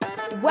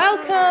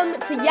Welcome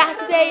to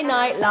Yasaday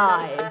Night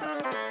Live.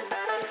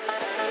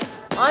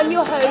 I'm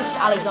your host,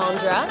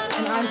 Alexandra.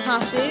 And I'm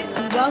Tashi,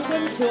 and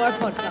welcome to our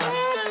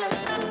podcast.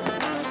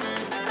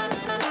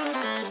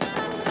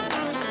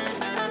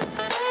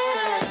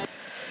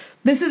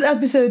 This is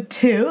episode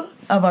 2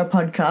 of our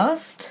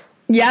podcast.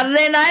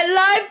 Yasaday Night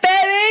Live,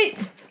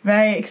 baby!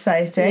 Very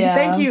exciting. Yeah.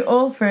 Thank you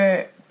all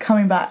for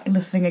coming back and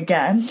listening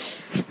again.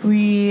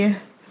 We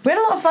had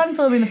a lot of fun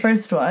filming the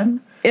first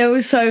one. It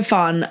was so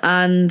fun,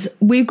 and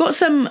we've got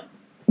some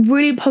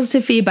really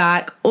positive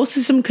feedback,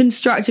 also some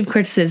constructive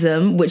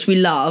criticism, which we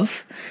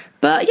love.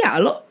 But yeah,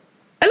 a lot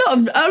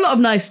of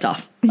nice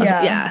stuff.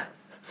 Yeah.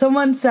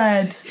 Someone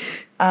said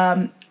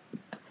to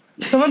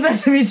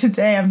me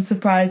today, I'm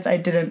surprised I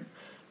didn't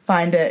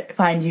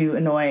find you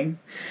annoying.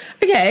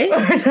 Okay.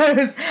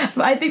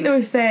 I think they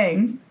were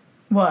saying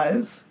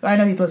was, I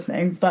know he's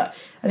listening, but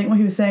I think what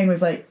he was saying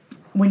was like,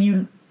 when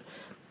you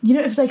know,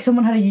 if like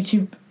someone had a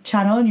YouTube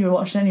channel and you were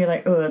watching it and you're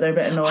like, oh, they're a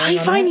bit annoying.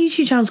 I find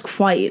YouTube channels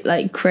quite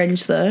like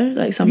cringe though,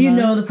 like sometimes. You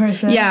know the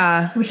person.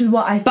 Yeah. Which is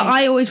what I think. But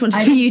I always wanted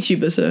to be a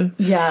YouTuber, so.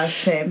 Yeah,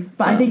 same.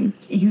 But I think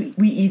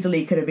we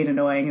easily could have been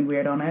annoying and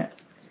weird on it.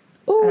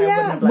 Oh and I yeah.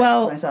 wouldn't have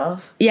liked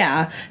myself.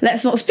 Yeah.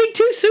 Let's not speak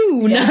too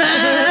soon.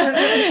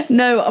 Yeah.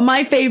 No,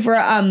 my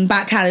favourite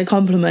backhanded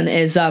compliment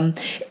is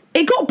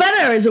it got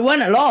better as it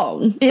went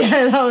along.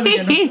 Yeah, that was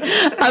a good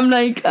one. I'm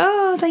like,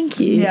 oh, thank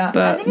you. Yeah,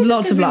 But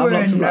lots of love,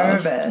 lots of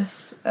love.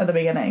 Nervous at the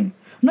beginning.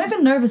 I'm not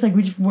even nervous, like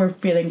we just were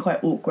feeling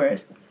quite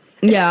awkward.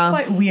 Yeah. It's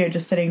quite weird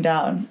just sitting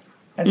down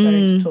and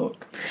starting to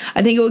talk.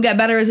 I think it will get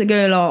better as it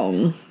goes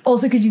along.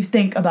 Also, because you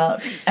think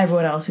about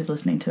everyone else who's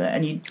listening to it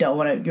and you don't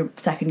want to, you're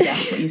second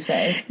guess what you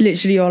say.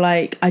 Literally, you're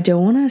like, I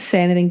don't want to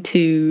say anything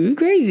too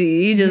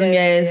crazy, just in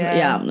case.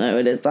 Yeah, no,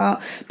 it is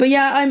that. But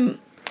yeah,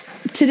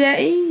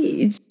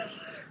 today.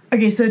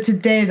 Okay, so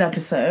today's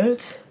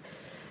episode,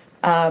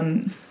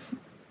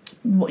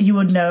 what you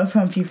would know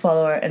from if you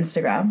follow our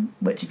Instagram,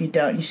 which if you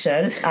don't, you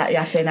should. It's at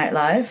Yasaday Night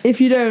Live. If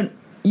you don't,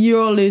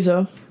 you're a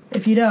loser.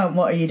 If you don't,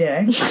 what are you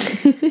doing?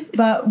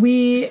 But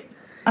we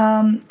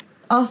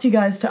asked you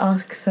guys to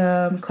ask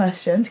some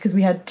questions because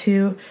we had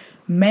 2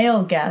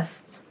 male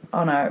guests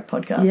on our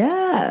podcast.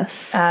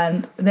 Yes.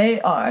 And they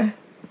are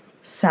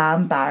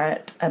Sam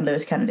Barrett and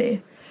Lewis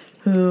Kennedy,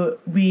 who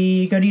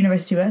we go to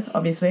university with,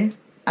 obviously.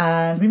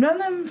 And we've known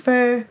them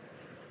for,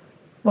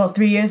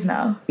 3 years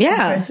now.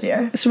 Yeah. First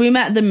year. So we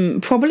met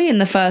them probably in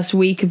the first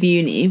week of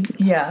uni.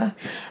 Yeah.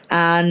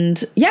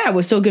 And yeah,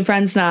 we're still good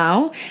friends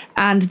now.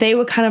 And they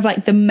were kind of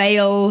like the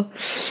male,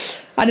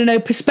 I don't know,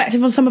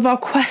 perspective on some of our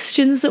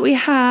questions that we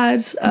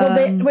had. Well,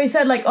 they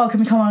said like, oh, can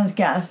we come on as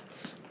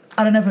guests?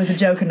 I don't know if it was a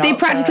joke or not. They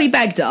practically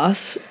begged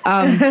us.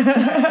 And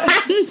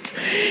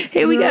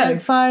here we go.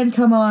 Like, fine,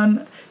 come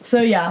on.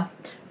 So yeah,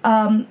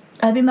 I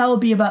think that will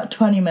be about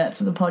 20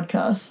 minutes of the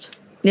podcast.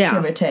 Yeah.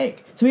 Give or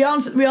take. So we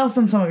asked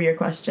them some of your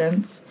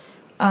questions.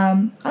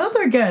 I thought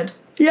they were good.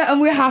 Yeah, and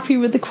we're happy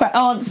with the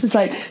answers.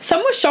 Like,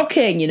 some were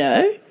shocking, you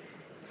know?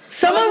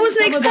 Some I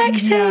wasn't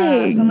expecting.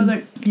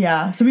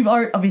 So we've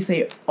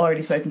obviously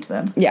already spoken to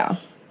them. Yeah.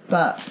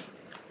 But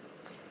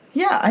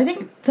yeah, I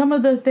think some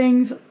of the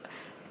things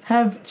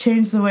have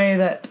changed the way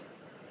that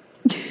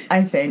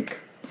I think.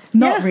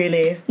 Not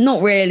really.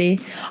 Not really.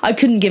 I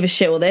couldn't give a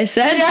shit what they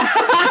said.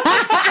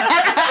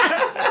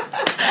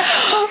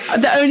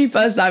 The only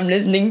person I'm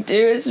listening to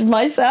is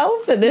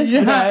myself at this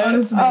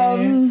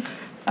point.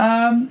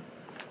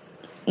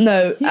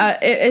 No,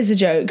 it is a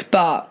joke,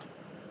 but...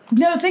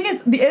 No,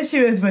 the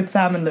issue is with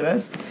Sam and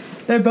Lewis.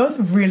 They're both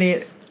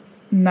really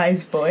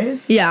nice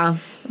boys. Yeah.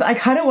 But I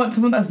kind of want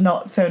someone that's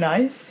not so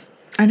nice.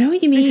 I know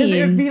what you mean. Because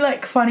it would be,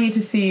 like, funny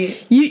to see...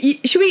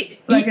 Should we...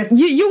 Like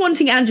you're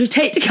wanting Andrew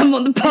Tate to come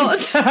on the pod?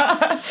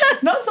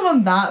 Not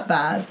someone that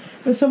bad,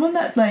 but someone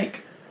that,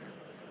 like...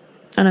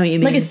 I know what you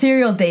mean. Like a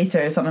serial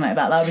dater or something like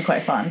that. That would be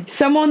quite fun.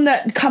 Someone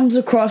that comes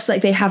across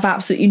like they have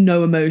absolutely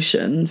no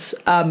emotions,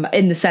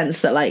 in the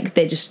sense that, like,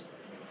 they just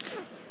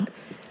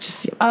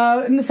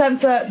in the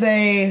sense that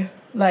they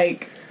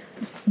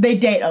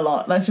date a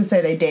lot. Let's just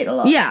say they date a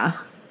lot. Yeah.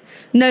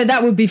 No,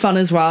 that would be fun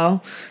as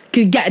well.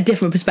 Could get a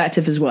different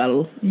perspective as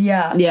well.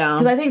 Yeah. Yeah.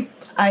 Because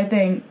I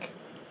think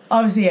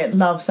obviously it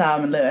loves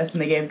Sam and Lewis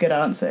and they gave good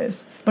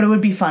answers. But it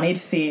would be funny to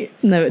see.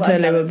 No, it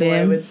totally would be.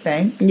 Boy would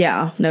think.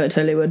 Yeah, no, it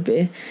totally would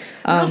be.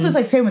 Also, it's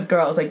like same with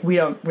girls. Like we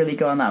don't really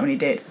go on that many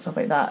dates and stuff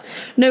like that.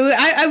 No,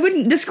 I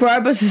wouldn't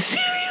describe us as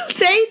serial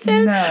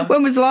daters. No.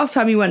 When was the last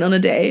time you went on a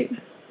date?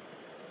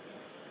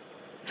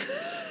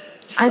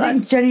 I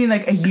think genuinely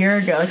like a year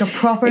ago, like a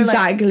proper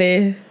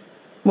exactly.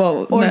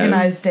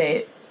 organized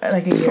date,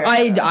 like a year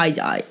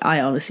ago.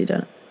 I honestly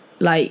don't.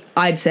 Like,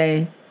 I'd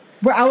say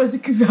where I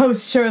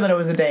was sure that it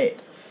was a date.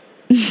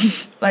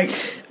 Like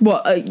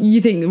what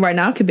you think right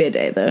now could be a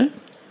date though?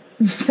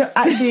 So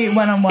actually,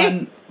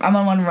 one-on-one, I'm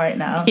on one right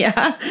now.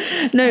 Yeah.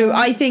 No,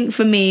 I think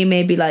for me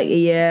maybe like a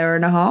year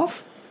and a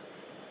half.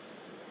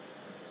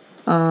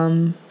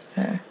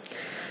 Fair.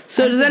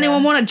 So does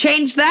anyone want to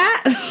change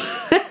that?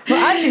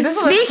 Well, actually, this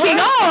is speaking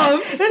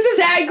of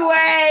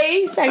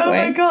segue. Oh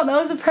my god, that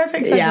was a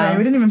perfect segue. Yeah.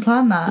 We didn't even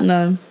plan that.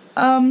 No.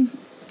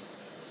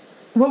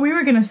 what we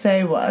were gonna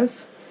say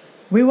was,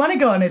 we want to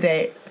go on a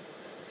date.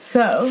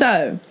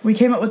 So we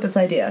came up with this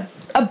idea.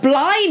 A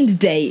blind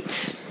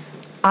date.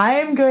 I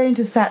am going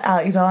to set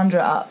Alexandra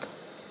up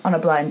on a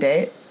blind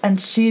date, and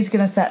she's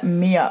going to set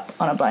me up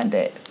on a blind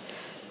date.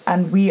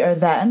 And we are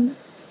then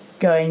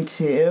going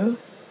to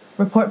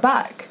report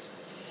back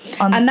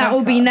on this And that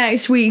will be podcast.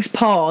 next week's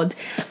pod.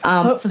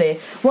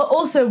 Hopefully. Well,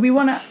 also, we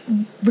want to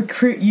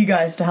recruit you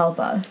guys to help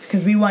us,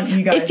 because we want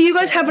you guys... If you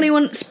guys have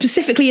anyone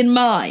specifically in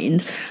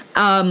mind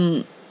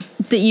that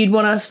you'd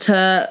want us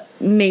to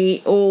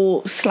meet,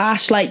 or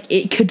 / like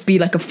it could be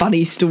like a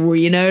funny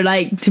story, you know,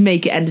 like to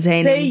make it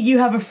entertaining. Say you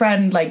have a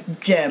friend like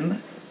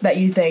Jim that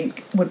you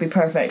think would be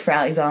perfect for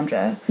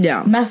Alexandra.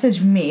 Yeah.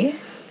 Message me,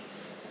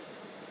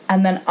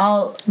 and then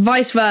I'll...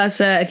 Vice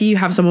versa, if you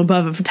have someone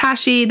perfect for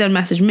Tashi, then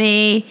message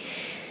me.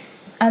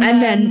 And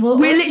then we'll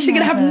we're literally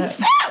organise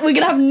we're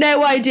gonna have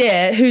no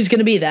idea who's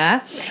gonna be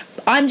there.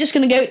 I'm just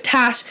gonna go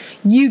Tash,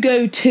 you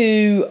go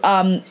to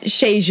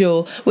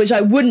Shejul, which I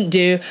wouldn't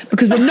do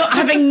because we're not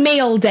having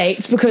meal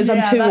dates because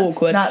I'm too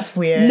awkward. That's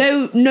weird.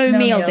 No meal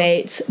meals.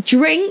 dates.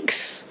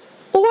 Drinks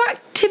or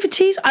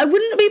activities. I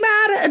wouldn't be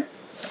mad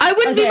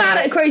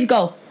at a crazy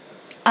golf.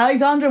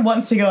 Alexandra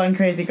wants to go on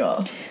crazy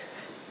golf.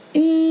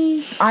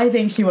 I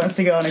think she wants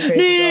to go on a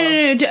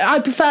crazy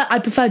golf. No. I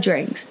prefer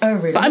drinks. Oh,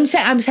 really? But I'm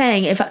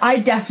saying if I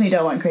definitely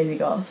don't want crazy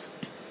golf.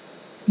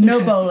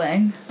 No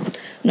bowling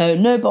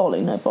no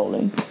bowling. I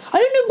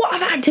don't know what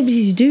other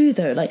activities you do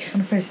though. Like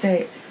on a first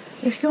date.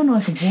 If you go on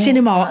like a walk,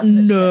 cinema, that's a bit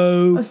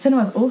no. shit. Oh,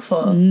 cinema's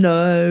awful.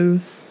 No.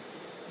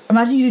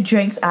 Imagine you do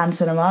drinks and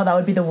cinema. That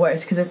would be the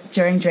worst, because if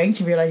during drinks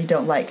you realise you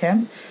don't like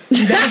him.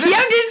 You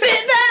have to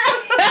sit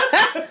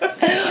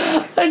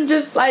there and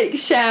just like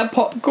share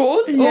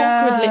popcorn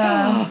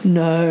Yeah. awkwardly.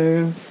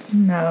 No.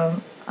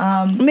 No.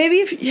 Maybe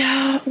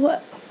if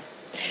what?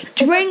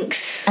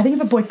 Drinks. I think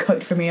if a boy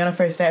cooked for me on a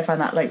first date, I find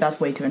that like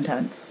that's way too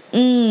intense.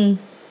 And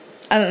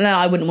then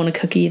I wouldn't want to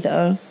cook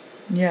either.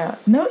 Yeah.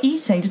 No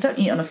eating. Just don't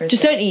eat on a first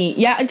Just date. don't eat.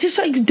 Yeah, just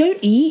like don't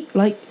eat.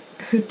 Like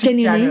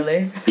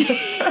genuinely.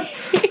 Generally.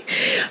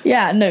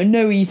 Yeah,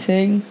 no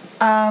eating.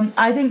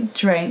 I think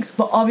drinks,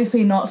 but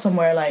obviously not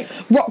somewhere like...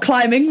 Rock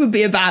climbing would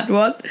be a bad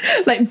one.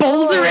 Like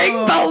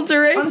bouldering.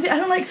 Honestly, I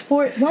don't like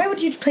sports. Why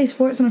would you play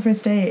sports on a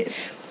first date?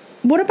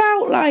 What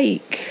about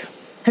like...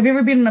 Have you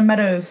ever been on a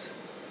Meadows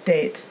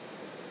date?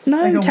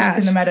 No, Like a walk Tash.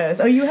 in the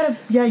Meadows? Oh, you had a...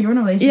 Yeah, you were in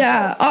a relationship.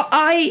 Yeah,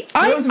 I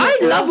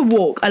love a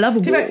walk. I love a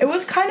To be fair, walk. it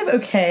was kind of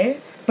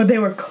okay, but they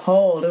were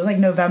cold. It was like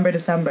November,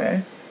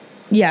 December.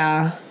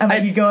 Yeah. And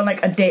like you'd go on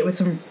like a date with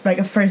some... Like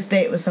a first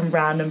date with some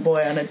random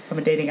boy from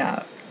a dating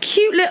app.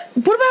 Cute little...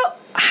 What about...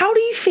 How do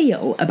you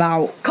feel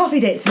about...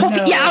 Coffee dates. Coffee?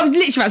 No. Yeah, I was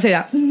literally about to say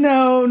that.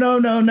 No.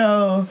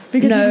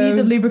 Because No. you need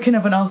the lubricant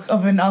of an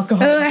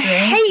alcoholic I drink.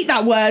 hate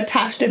that word,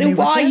 Tash. Don't know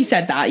why Lubricant? you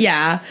said that.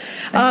 Yeah.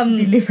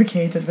 Be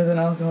lubricated with an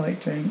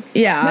alcoholic drink.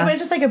 Yeah. No, but it's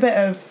just like a bit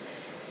of...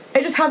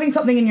 It's just having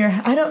something in your...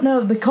 I don't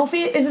know. The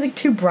coffee is like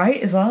too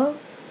bright as well.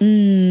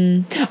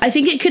 I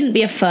think it couldn't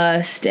be a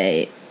first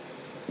date.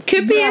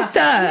 Could be a You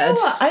third. know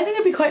what? I think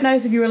it'd be quite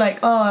nice if you were like,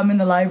 oh, I'm in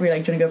the library,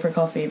 like, do you want to go for a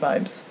coffee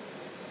vibes?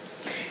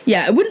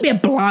 Yeah, it wouldn't be a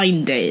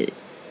blind date.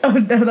 Oh,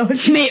 no, that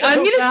would be Mate, so I'm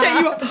gonna bad. set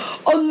you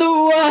up on the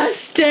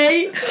worst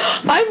date.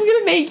 I'm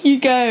gonna make you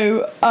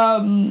go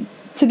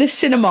to the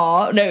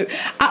cinema,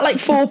 at like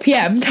 4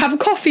 p.m, have a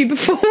coffee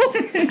before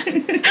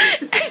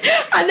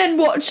and then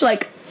watch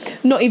like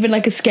not even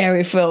like a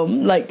scary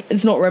film, like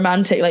it's not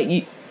romantic, like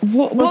you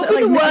what Was would it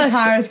like the Mrs. worst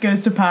Paris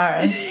goes to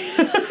Paris?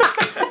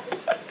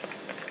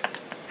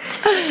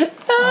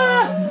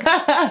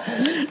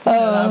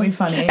 That'd be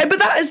funny. But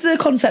that is the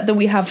concept that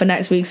we have for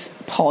next week's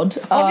pod.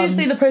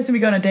 Obviously, the person we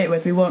go on a date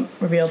with, we won't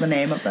reveal the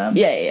name of them.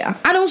 Yeah.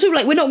 And also,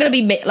 like, we're not going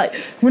to be like.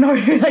 We're not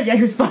really like, yeah,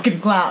 he was fucking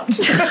clapped.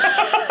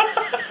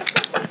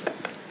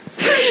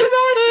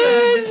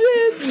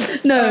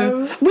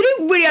 No, we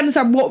don't really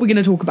understand what we're going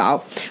to talk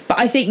about. But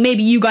I think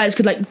maybe you guys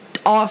could like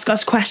ask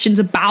us questions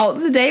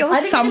about the day or I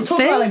think something. we just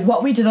talk about like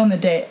what we did on the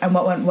date and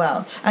what went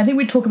well. I think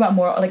we'd talk about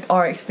more like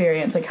our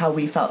experience, like how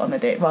we felt on the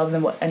date, rather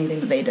than anything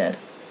that they did.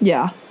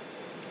 Yeah.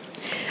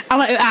 And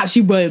like, it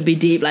actually won't be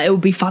deep. Like, it will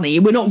be funny.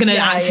 We're not going to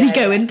actually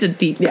go into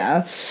deep.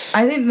 Yeah.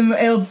 I think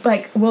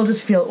we'll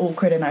just feel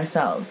awkward in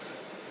ourselves.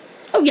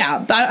 Oh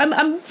yeah,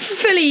 I'm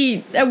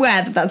fully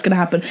aware that that's going to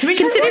happen. Should we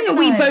try Considering that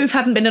we organise? both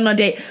hadn't been on a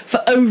date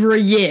for over a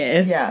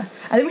year. Yeah,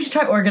 I think we should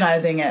try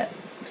organising it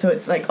so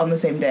it's like on the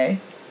same day.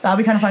 That'll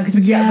be kind of fun because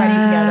we can get ready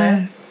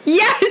together.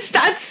 Yes,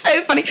 that's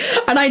so funny.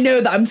 And I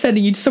know that I'm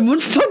sending you to someone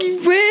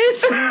fucking weird.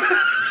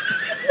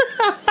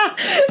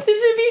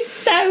 This would be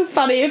so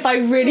funny if I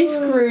really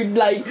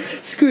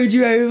screwed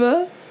you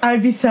over.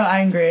 I'd be so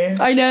angry.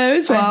 I know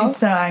as I'd well. be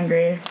so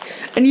angry.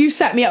 And you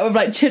set me up with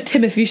like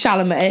Timothy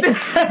Chalamet,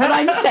 and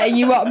I'm setting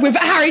you up with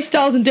Harry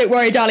Styles and Don't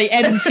Worry Darling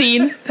end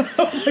scene.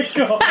 Oh my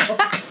god.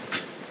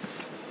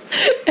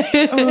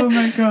 Oh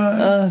my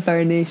god.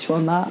 Very niche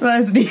one that.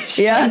 That is niche.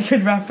 Yeah. That's a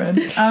good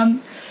reference.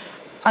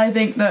 I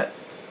think that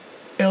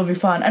it'll be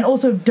fun. And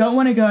also, don't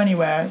want to go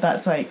anywhere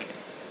that's like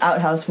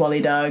Outhouse,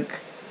 Wally Doug,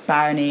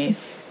 Barony.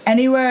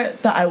 Anywhere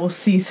that I will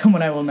see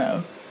someone I will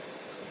know.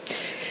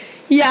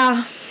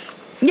 Yeah.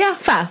 Yeah,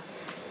 fair.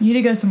 You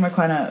need to go somewhere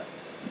kind of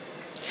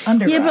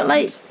underground. Yeah, but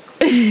like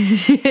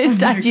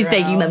Dashie's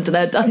taking them to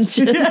their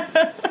dungeon.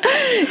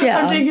 Yeah.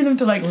 I'm taking them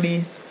to like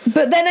Leith.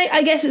 But then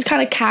I guess it's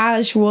kind of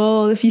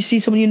casual if you see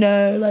someone you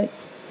know, like,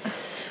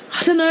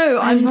 I don't know,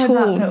 I'm That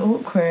torn. bit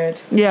awkward.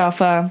 Yeah,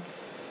 fair.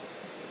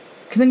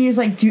 Because then you're just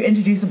like, do you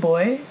introduce a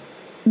boy?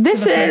 This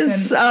To the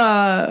is,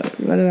 I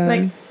don't know.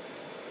 Like,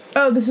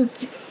 oh, this is...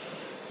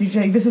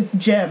 You're like, this is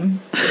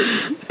Jim.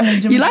 And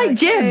then Jim You is like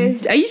Jim?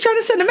 "Hey." Are you trying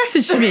to send a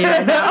message to me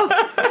right now? Who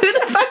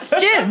the fuck's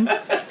Jim?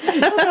 That's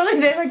the only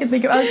name I can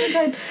think of.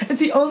 It's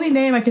the only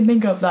name I can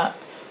think of that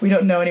we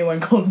don't know anyone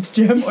called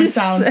Jim or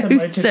sounds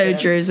similar to So Jim.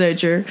 true, so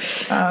true.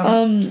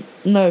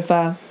 No,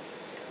 fair.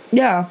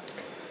 Yeah.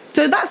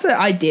 So that's the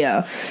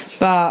idea.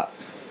 But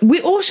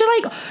we also,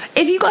 like,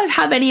 if you guys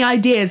have any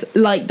ideas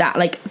like that,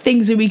 like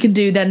things that we can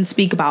do then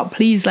speak about,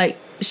 please, like,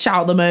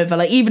 shout them over.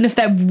 Like, even if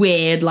they're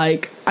weird,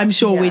 like, I'm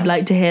sure Yeah. we'd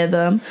like to hear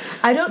them.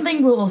 I don't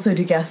think we'll also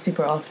do guests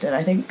super often.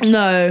 I think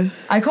No.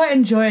 I quite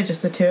enjoy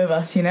just the two of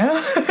us, you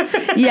know?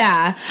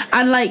 Yeah,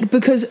 and like,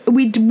 because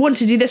we want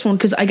to do this one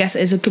because I guess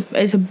it's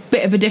a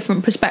bit of a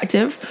different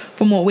perspective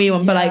from what we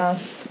want, but Yeah. like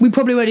we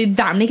probably won't do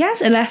that many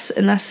guests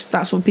unless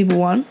that's what people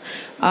want,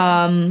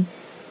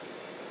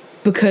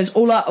 because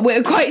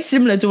we're quite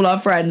similar to all our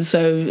friends,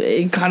 so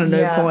it kind of no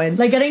Yeah. point.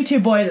 Like, getting two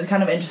boys is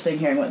kind of interesting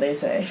hearing what they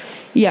say.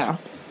 Yeah,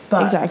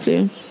 But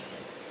exactly.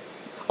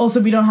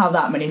 also, we don't have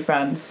that many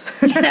friends.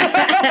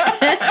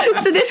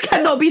 So this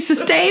cannot be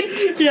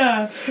sustained.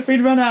 Yeah,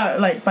 we'd run out,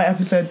 like, by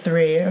episode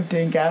 3 of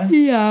doing guests.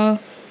 Yeah,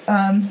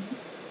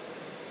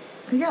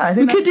 Yeah, I we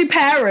think could do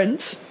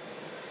parents.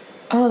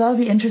 Oh, that would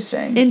be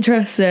interesting.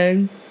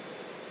 Interesting.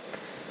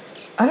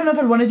 I don't know if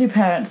I'd want to do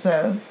parents,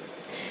 though.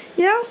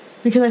 Yeah.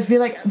 Because I feel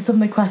like some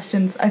of the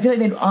questions, I feel like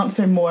they'd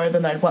answer more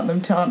than I'd want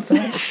them to answer.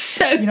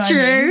 So You know what I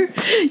true.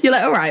 You're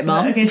like, all right,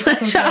 mum. Okay, stop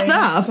Shut talking,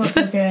 up. stop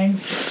talking.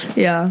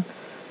 Yeah.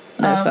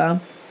 No, fair.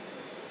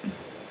 Do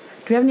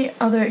we have any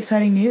other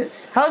exciting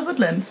news? How's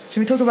Woodlands? Should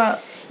we talk about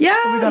Yeah,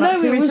 what we got up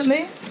to it was-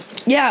 recently?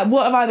 Yeah,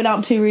 what have I been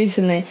up to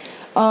recently?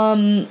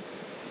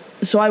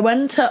 So I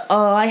went to.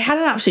 I had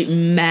an absolute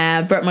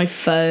meh. Broke my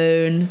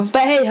phone.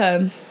 But hey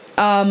ho.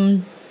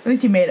 At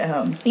least you made it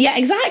home. Yeah,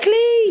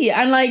 exactly.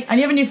 And like, And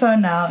you have a new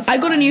phone now. It's I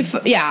got a fine. new.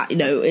 Yeah,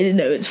 no,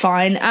 it's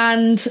fine.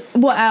 And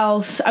what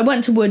else? I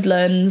went to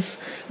Woodlands,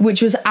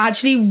 which was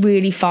actually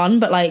really fun.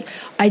 But like,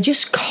 I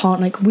just can't.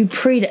 Like, we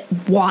pre'd at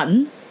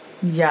 1.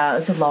 Yeah,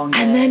 it's a long day.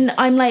 And then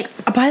I'm like,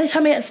 by the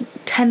time it's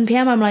 10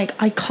 p.m, I'm like,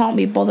 I can't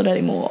be bothered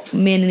anymore.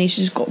 Me and Anisha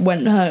just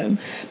went home.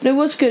 But it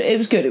was good. It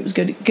was good. It was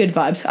good. Good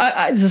vibes.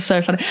 This is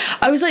so funny.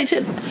 I was like,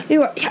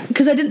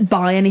 because I didn't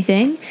buy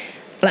anything,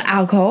 like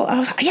alcohol. I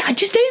was like, yeah, I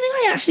just don't think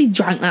I actually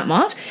drank that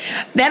much.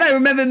 Then I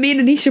remember me and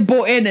Anisha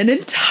bought in an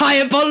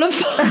entire bottle of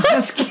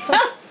vodka.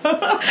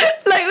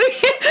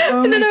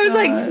 And then I was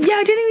like, yeah,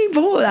 I don't think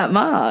we bought that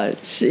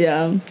much.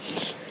 Yeah.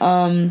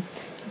 Then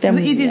It's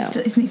the easiest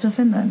to sneak stuff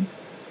in then.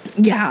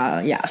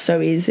 Yeah,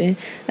 so easy.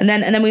 And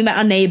then we met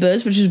our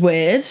neighbours, which is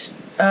weird.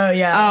 Oh,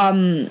 yeah.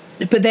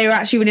 But they were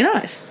actually really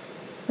nice.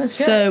 That's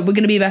good. So we're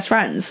gonna be best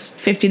friends.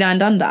 59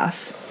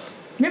 Dundas.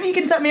 Maybe you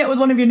can set me up with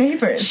one of your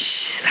neighbours.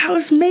 Shh, that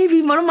was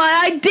maybe one of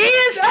my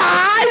ideas,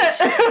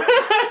 Taj.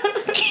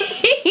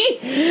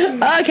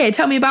 Okay,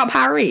 tell me about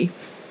Paris.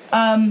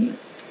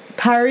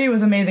 Paris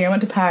was amazing. I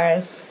went to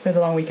Paris for the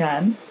long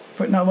weekend.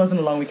 No, it wasn't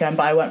a long weekend,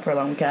 but I went for a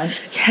long weekend.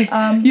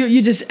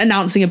 You're just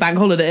announcing a bank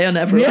holiday on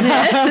everyone.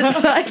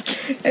 Yeah.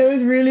 Like, It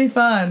was really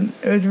fun.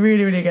 It was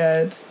really, really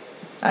good.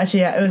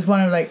 Actually, yeah, it was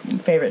one of like my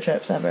favourite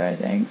trips ever, I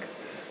think.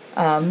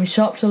 We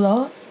shopped a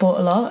lot, bought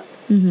a lot.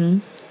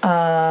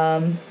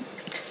 I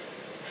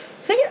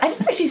think I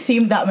didn't actually see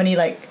that many,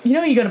 like, you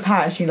know when you go to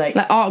Paris, you like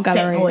art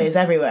gallery. fit boys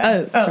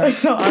everywhere. Oh,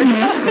 sorry.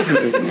 not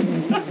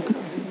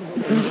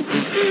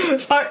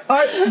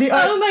the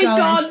art Oh my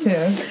galleries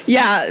God. too.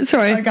 Yeah,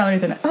 sorry. Art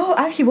galleries in it. Oh,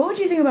 actually, what would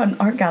you think about an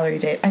art gallery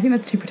date? I think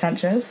that's too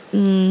pretentious.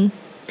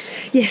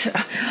 Yes,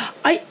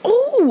 I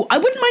wouldn't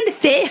mind a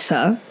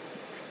theatre.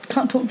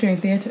 Can't talk during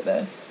theatre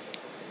though.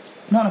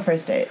 Not on a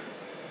first date.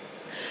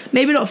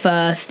 Maybe not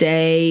first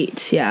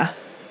date. Yeah.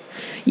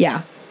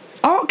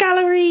 Art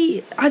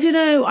gallery. I don't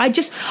know.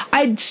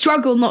 I'd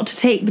struggle not to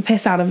take the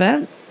piss out of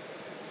it.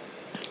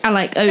 And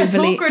like It's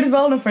overly. awkward as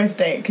well on a first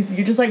date because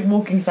you're just like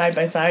walking side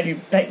by side. You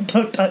like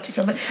don't touch each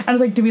other. And it's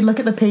like, do we look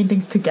at the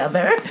paintings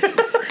together?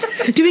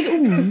 Do we?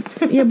 Ooh,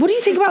 yeah. What do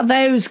you think about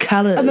those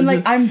colours? And then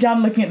like, I'm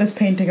done looking at this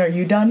painting. Are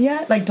you done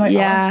yet? Like, do I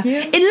ask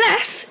you?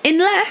 Unless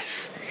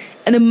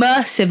an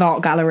immersive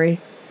art gallery.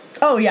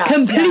 Oh yeah,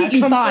 Completely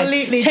fine.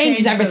 completely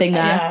Changes everything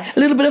there. Yeah. A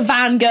little bit of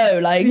Van Gogh,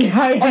 like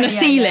on a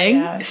ceiling.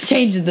 Yeah. It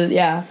changes the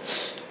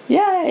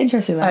Yeah,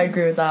 interesting. That. I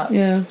agree with that.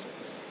 Yeah.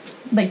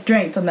 Like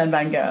drinks and then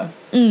Van Gogh.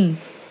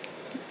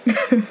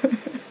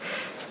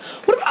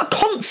 What about a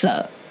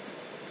concert?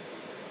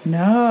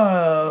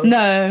 No.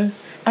 No.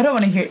 I I don't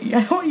want to hear.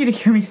 I don't want you to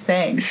hear me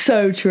sing.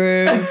 So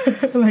true.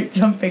 Like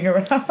jumping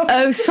around.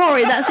 Oh,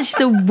 sorry, that's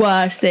actually the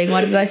worst thing.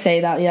 Why did I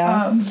say that?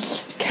 Yeah.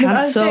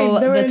 Cancel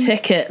the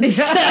tickets.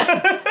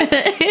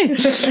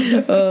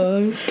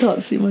 Oh,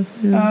 can't see my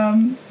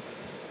phone.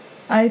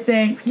 I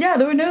think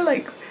there were no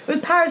like. It was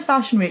Paris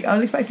Fashion Week. I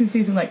was expecting to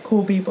see some like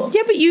cool people.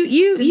 Yeah, but you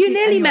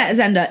nearly met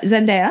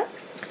Zendaya.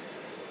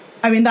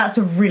 I mean, that's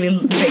a really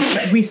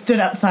big. We stood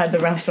outside the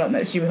restaurant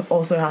that she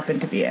also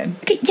happened to be in.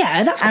 Okay,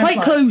 yeah, that's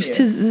quite close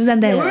to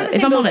Zendaya. Yeah,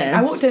 if I'm honest,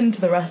 I walked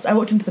into the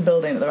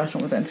building that the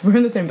restaurant was in. So we're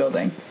in the same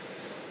building.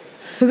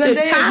 So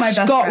Zendaya is my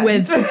best got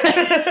friend.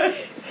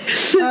 with.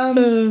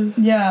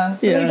 Yeah.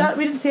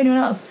 We didn't see anyone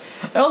else.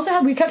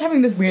 We kept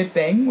having this weird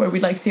thing where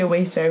we'd like see a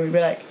waiter. We'd be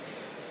like,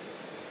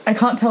 I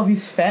can't tell if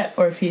he's fit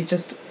or if he's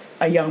just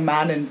a young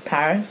man in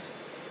Paris.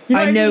 You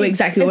know I know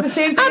exactly what. It's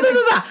the same thing.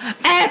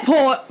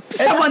 Airport.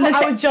 Someone that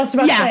I was just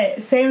about to say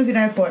it. Same as an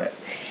airport.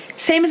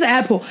 Same as the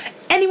airport.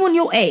 Anyone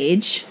your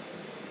age,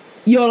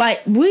 you're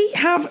like, we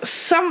have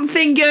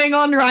something going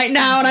on right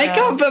now, and I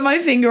can't put my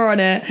finger on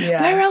it.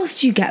 Yeah. Where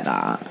else do you get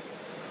that?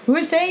 We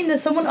were saying that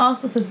someone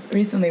asked us this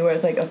recently, where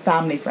it's like a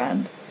family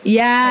friend.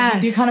 Yes.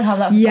 Like, you do kind of have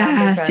that. For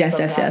family friends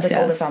Yes.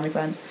 Like older family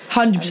friends.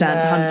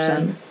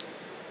 100%.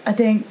 I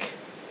think.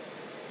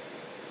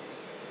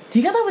 Do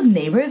you get that with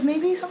neighbours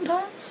maybe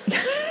sometimes?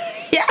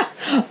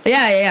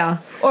 Yeah.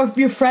 Or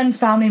your friends'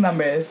 family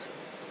members.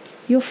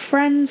 Your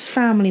friends'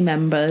 family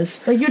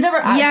members. Like, you'd never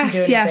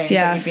actually do anything, yes.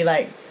 but you'd be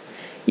like...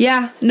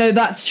 Yeah, no,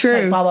 that's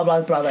true. Like, blah, blah,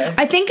 blah's brother.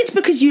 I think it's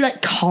because you,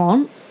 like,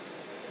 can't.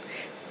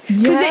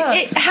 Because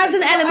it has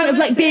an element of,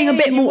 like, being a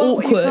bit more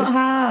awkward. You can't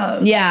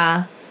have.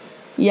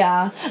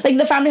 Yeah. Like,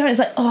 the family friend is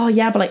like, oh,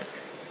 yeah, but, like,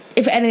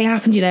 if anything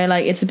happened, you know,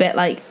 like, it's a bit,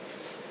 like,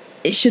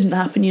 it shouldn't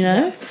happen, you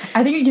know?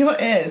 I think, you know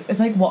what it is? It's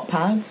like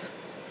Wattpads.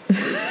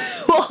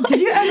 What? Did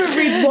you ever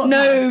read Wattpads?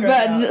 No,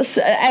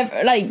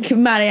 but, like,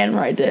 Maddie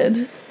Enright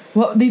did.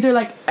 Well, these are,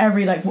 like,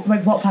 every, like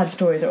Wattpad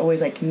stories are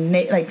always, like,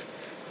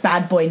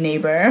 bad boy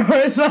neighbor, or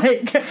it's,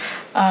 like,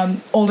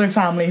 older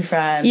family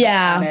friend.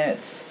 Yeah. And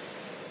it's...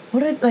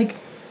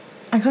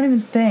 I can't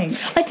even think.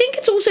 I think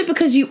it's also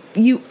because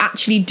you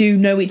actually do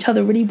know each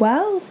other really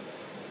well.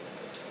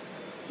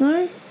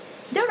 No? You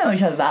don't know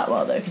each other that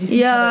well though, because you see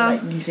each other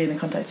like usually in the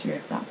context of your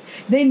family.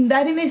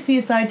 I think they see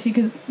a side too,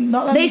 because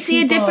not that they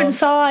see a different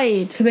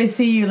side. Because they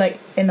see you like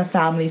in a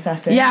family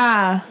setting.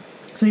 Yeah.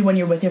 So when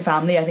you're with your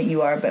family, I think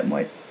you are a bit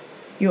more.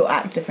 You'll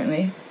act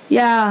differently.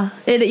 Yeah.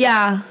 It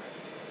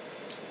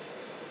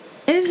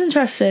is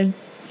interesting.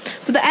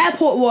 But the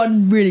airport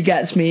one really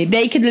gets me.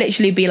 They could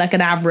literally be like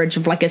an average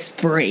of like a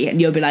 3, and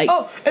you'll be like,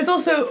 oh, it's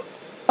also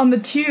on the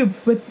tube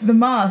with the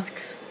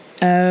masks.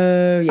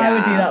 Oh yeah, I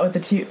would do that with the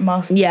tube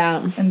mask.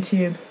 Yeah, and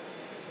tube,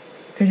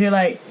 because you're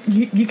like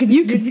you could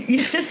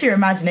it's just your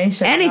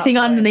imagination. Anything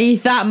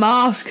underneath that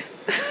mask.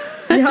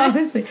 Yeah,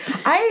 honestly,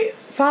 I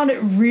found it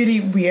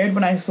really weird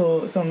when I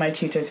saw some of my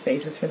tutors'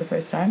 faces for the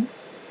first time.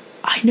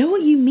 I know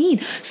what you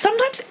mean.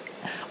 Sometimes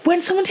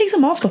when someone takes a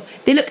mask off,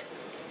 they look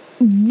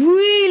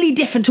really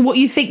different to what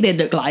you think they'd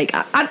look like.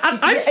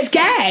 I'm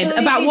scared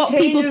about what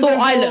people thought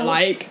I look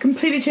like.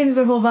 Completely changes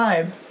their whole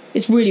vibe.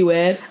 It's really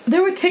weird.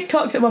 There were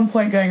TikToks at one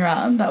point going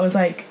around that was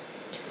like,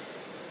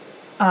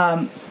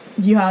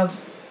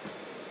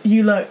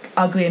 you look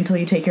ugly until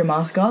you take your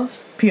mask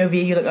off.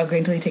 POV, you look ugly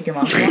until you take your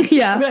mask off.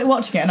 Yeah. I'm like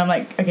watching it and I'm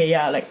like, okay,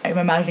 yeah, like I'm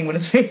imagining what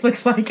his face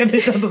looks like and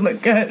it doesn't look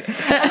good. And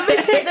then they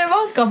take their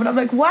mask off and I'm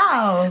like,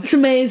 wow. It's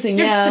amazing,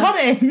 You're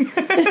stunning.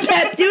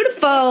 They're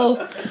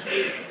beautiful.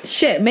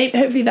 Shit, maybe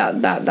hopefully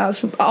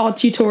that's our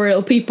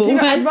tutorial people.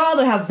 I'd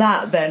rather have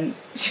that than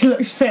she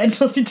looks fit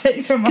until she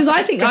takes her mask off. Because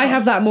I think I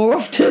have that more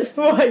often.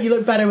 What, you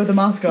look better with the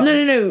mask on?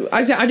 No.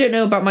 I don't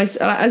know about my...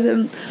 As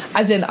in,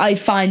 I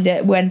find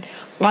it when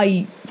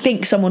I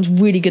think someone's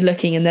really good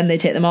looking and then they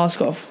take the mask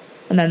off.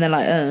 And then they're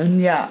like,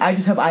 Yeah, I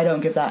just hope I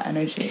don't give that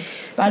energy.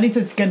 But at least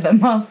it's good that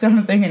masks aren't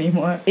a thing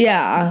anymore.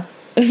 Yeah.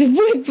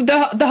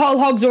 the whole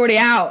hog's already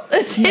out.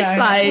 It's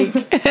like...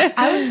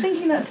 I was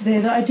thinking that today,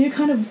 though. I do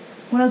kind of...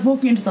 When I was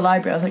walking into the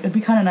library, I was like, it'd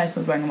be kind of nice if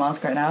I was wearing a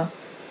mask right now.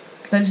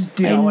 Because I just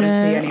do not want to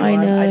see anyone. I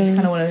know. I just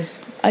kind of want to...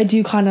 I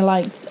do kind of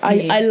like...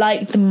 I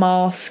like the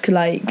mask,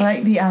 like... I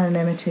like the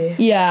anonymity.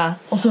 Yeah.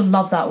 Also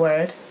love that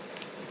word.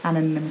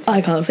 Anonymity.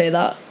 I can't say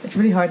that. It's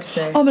really hard to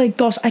say. Oh my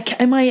gosh,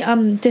 in my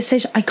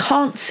dissertation, I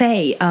can't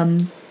say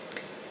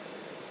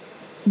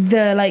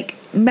the like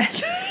the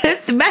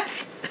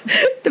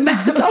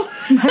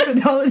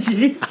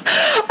methodology.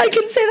 I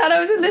can say that. I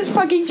was in this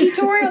fucking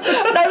tutorial.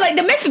 And I was like,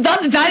 the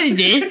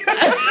methodology.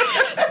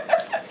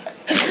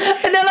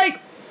 And they're like,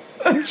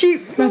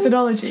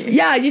 methodology.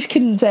 Yeah, I just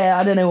couldn't say it.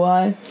 I don't know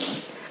why.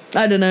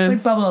 I don't know.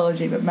 It's like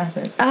bubbleology, but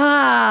method.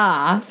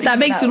 That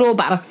makes it all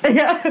better.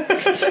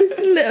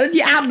 Yeah.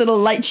 You add a little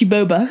lychee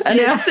boba, and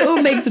it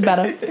all makes it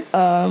better.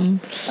 I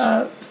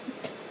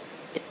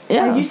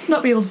used to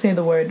not be able to say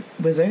the word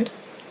wizard.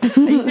 I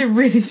used to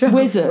really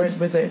struggle with the word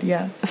wizard,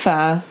 yeah.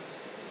 Fair.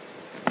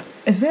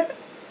 Is it?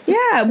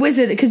 Yeah,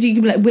 wizard, because you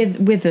can be like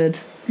withered.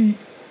 It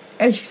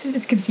used to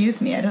just confuse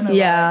me, I don't know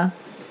why.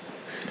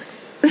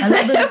 I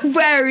love it.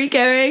 Where are we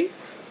going?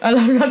 I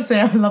was about to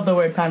say, I love the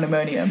word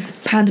pandemonium.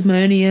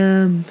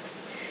 Pandemonium.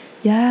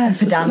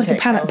 Yes, it's like a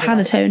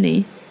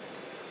panettone.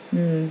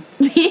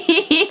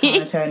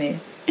 Panettone.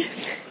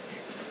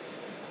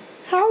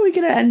 How are we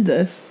going to end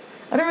this?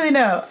 I don't really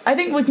know. I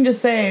think we can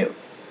just say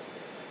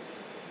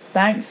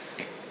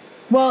thanks.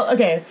 Well,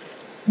 okay.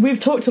 We've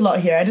talked a lot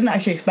here. I didn't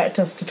actually expect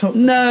us to talk.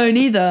 No,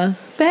 neither.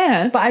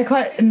 Fair. But I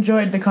quite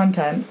enjoyed the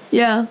content.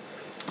 Yeah.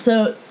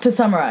 So, to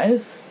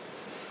summarise,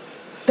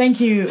 thank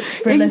you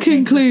for In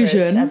listening conclusion,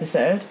 to the first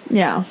episode.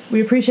 Yeah.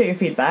 We appreciate your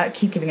feedback.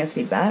 Keep giving us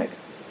feedback.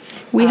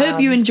 We hope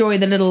you enjoy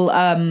the little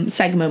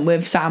segment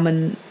with Sam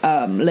and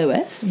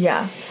Lewis.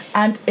 Yeah.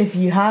 And if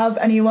you have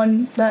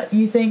anyone that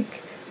you think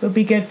would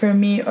be good for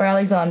me or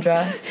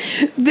Alexandra.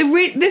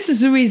 This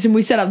is the reason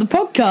we set up the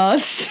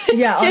podcast.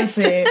 Yeah,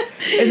 honestly.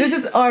 This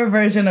is our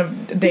version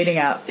of dating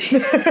app. No,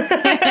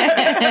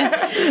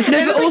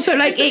 but also,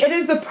 like... It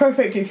is the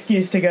perfect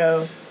excuse to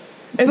go.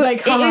 It's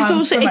like, it's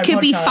also... It could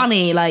be podcast.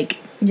 funny, like...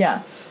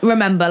 Yeah.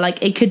 Remember,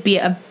 like, it could be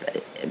a...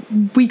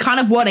 We kind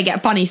of want to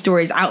get funny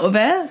stories out of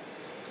it.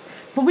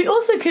 But we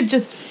also could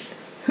just...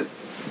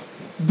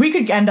 We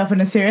could end up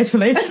in a serious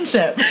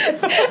relationship.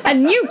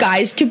 And you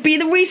guys could be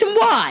the reason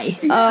why.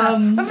 Yeah,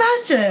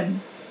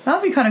 imagine. That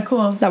would be kind of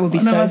cool. That would be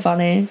so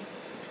funny.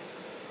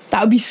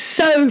 That would be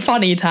so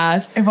funny,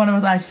 Taz. If one of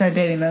us actually started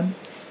dating them.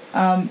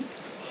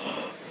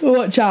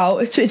 Watch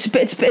out.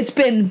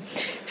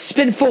 It's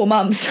been 4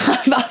 months.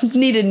 I've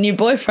needed a new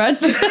boyfriend.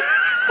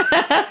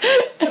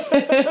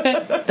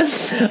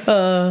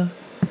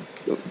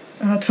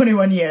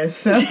 21 years,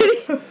 so...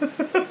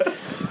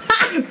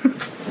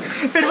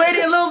 Been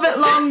waiting a little bit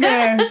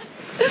longer.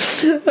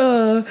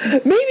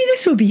 Maybe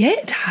this will be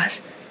it, Dad.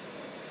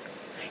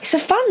 It's a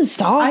fun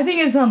start. I think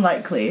it's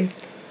unlikely.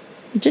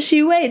 Just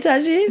you wait,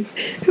 Dad.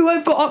 Who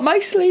I've got up my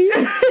sleeve.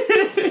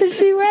 Just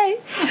you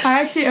wait.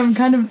 I am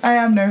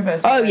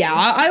nervous. Oh yeah,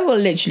 I will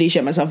literally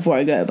shit myself before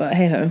I go, but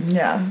hey ho.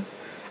 Yeah.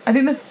 I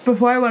think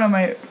before I went on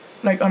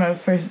on a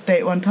first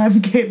date one time,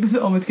 Gabe was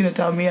always going to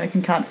tell me I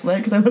can cancel it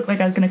because I looked like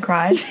I was going to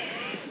cry.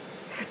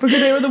 Because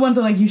they were the ones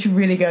that were like, you should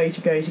really go, you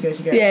should go.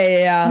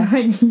 Yeah.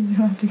 Like, you don't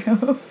have to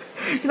go.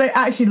 Because I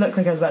actually looked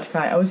like I was about to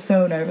cry. I was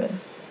so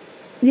nervous.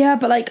 Yeah,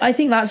 but like, I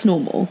think that's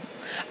normal.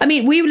 I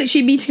mean, we were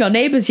literally meeting our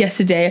neighbours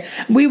yesterday.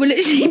 We were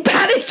literally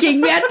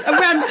panicking. We had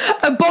around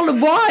a bowl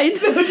of wine.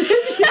 Did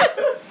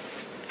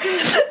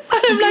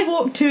you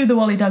walk to the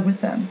Wally Dug with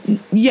them?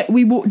 Yeah,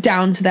 we walked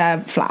down to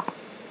their flat.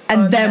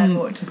 And then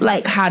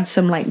like, had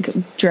some, like,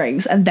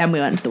 drinks. And then we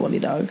went to the Wally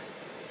Dug.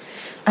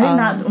 I think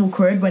that's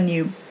awkward when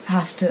you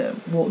have to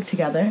walk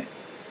together.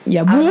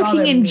 Yeah,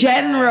 walking in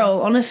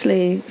general,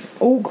 honestly,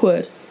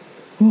 awkward.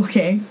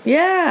 Walking?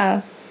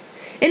 Yeah.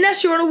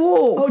 Unless you're on a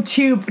walk. Oh,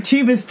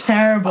 tube is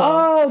terrible.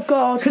 Oh,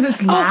 God. Because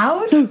it's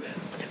loud? Oh, no.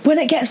 When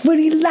it gets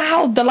really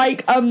loud, the,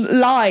 like,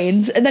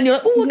 lines, and then you're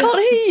like, oh, I can't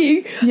hear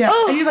you. Yeah,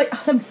 oh. And you're like,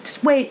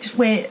 just wait,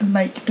 and,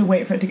 like, to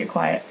wait for it to get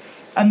quiet.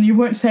 And you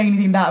weren't saying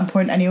anything that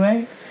important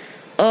anyway.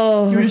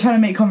 Oh. You were just trying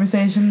to make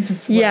conversation.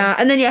 Yeah,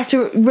 and then you have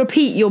to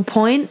repeat your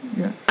point,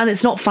 and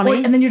it's not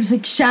funny. And then you're just,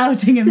 like,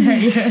 shouting in their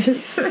ears.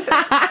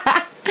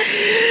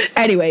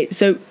 Anyway,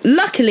 so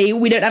luckily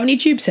we don't have any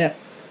tubes here.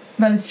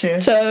 That is true.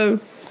 So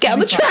get on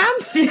the tram.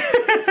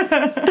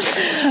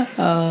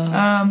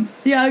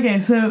 Yeah,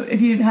 okay, so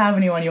if you have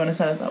anyone you want to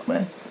set us up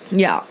with.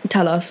 Yeah,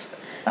 tell us.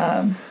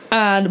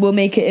 And we'll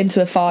make it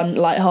into a fun,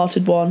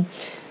 light-hearted one.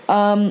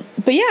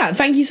 But yeah,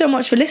 thank you so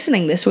much for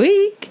listening this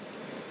week.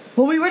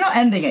 Well, we were not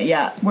ending it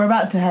yet. We're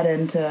about to head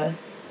into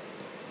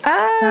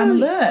Sam and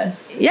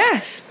Lewis.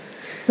 Yes.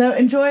 So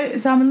enjoy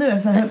Sam and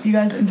Lewis. I hope you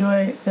guys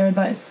enjoy their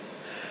advice.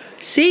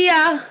 See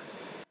ya.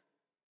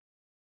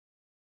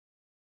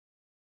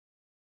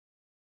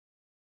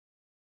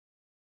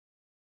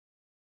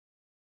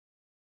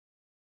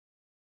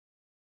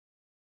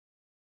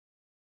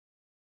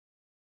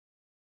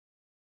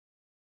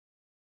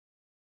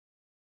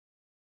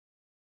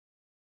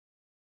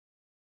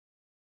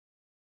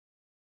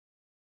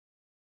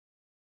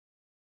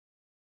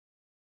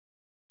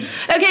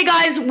 Okay,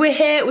 guys, we're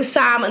here with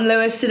Sam and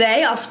Lewis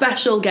today, our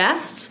special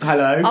guests.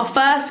 Hello. Our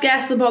first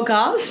guest of the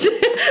podcast.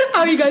 How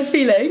are you guys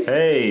feeling?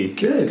 Hey.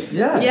 Good,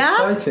 yeah.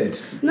 Excited.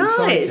 Nice.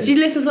 Excited. Did you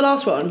listen to the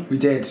last one? We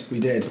did.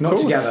 Not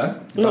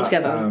together. Not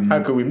together.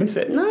 How could we miss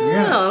it? No,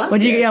 Yeah. that's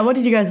good. What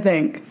did you guys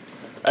think?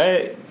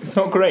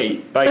 Not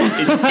great. Like,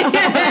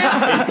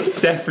 it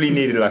definitely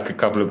needed like a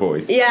couple of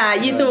boys. Yeah,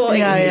 you thought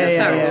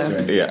it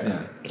was Yeah.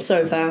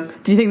 so fair.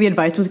 Do you think the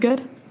advice was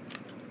good?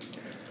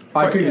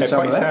 I agree with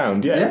some quite of that.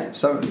 sound, yeah. Yeah,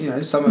 some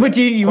of Would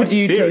you Quite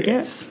take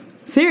serious. it?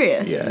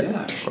 Serious?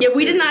 Yeah. Yeah,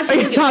 we didn't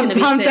actually think it was going to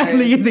be I'm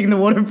definitely serious. using the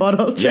water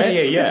bottle.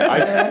 Yeah.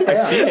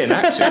 I've seen it in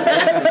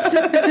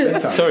action.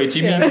 Sorry, do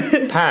you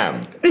mean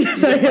Pam?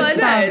 Well,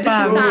 no, this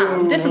is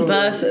Sam. Different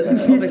person,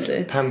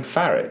 obviously. Pam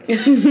Farrett?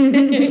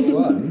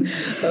 one.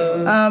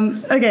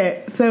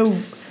 Okay, so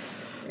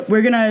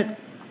we're going to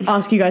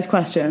ask you guys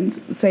questions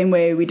the same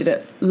way we did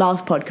it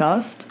last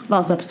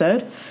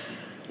episode.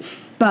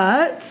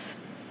 But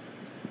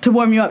to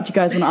warm you up, do you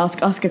guys want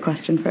to ask a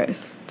question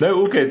first? No,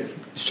 all good.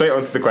 straight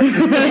on to the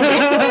question.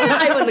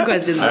 I want the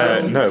questions.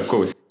 No, of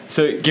course.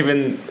 So,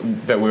 given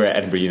that we're at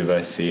Edinburgh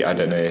University, I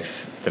don't know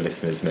if the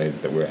listeners know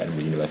that we're at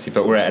Edinburgh University,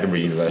 but we're at Edinburgh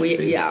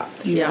University. Yeah.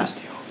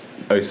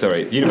 Oh,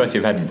 sorry, the University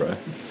of Edinburgh.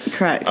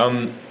 Correct.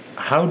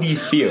 How do you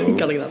feel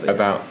Gotta get that bit.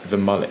 about the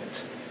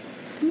mullet?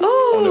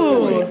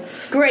 Oh,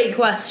 Great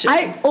question.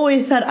 I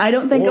always said I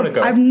don't think Wanna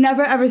go? I've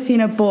never ever seen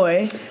a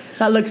boy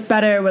that looks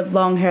better with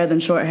long hair than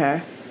short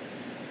hair.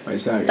 Wait,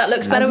 so that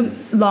looks better.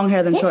 Long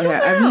hair than short hair.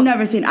 Wow. I've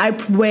never seen. I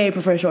way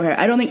prefer short hair.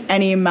 I don't think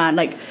any man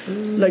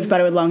looks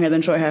better with long hair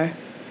tan short hair.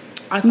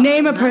 I can't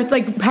Name a remember. person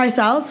like Harry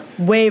Styles,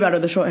 way better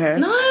with the short hair.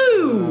 No.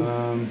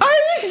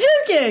 Are you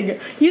joking?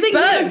 You think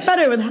he Both. looks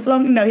better with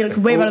long? No, he looks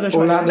way better with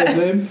short Orlando hair.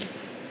 Bloom.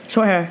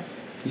 Short hair.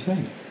 You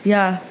think?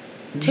 Yeah.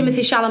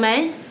 Timothy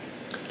Chalamet.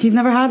 He's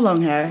never had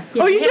long hair.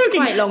 Yeah, oh, he you're has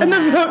joking? quite long in the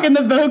hair. Vogue, in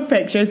the Vogue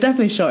picture, it's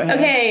definitely short hair.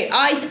 Okay,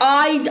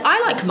 I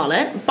like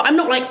mullet, but I'm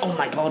not like, oh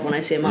my god, when I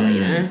see a mullet,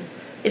 you know.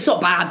 It's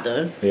not bad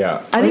though.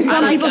 Yeah. I think I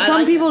some like people, it, I some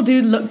like people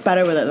do look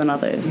better with it than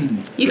others.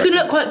 You can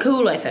look quite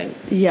cool, I think.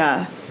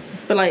 Yeah,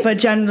 But like, but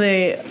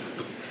generally,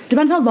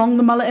 depends how long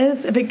the mullet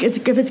is. If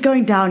it's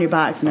going down your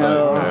back,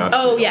 no.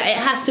 oh yeah, it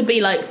has to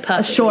be like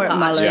perfect. short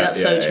mullet. Actually, Yeah, that's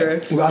yeah, so yeah.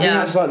 true. Well, I think Yeah.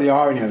 that's like the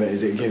irony of it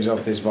is it gives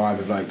off this vibe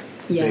of like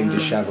being Yeah.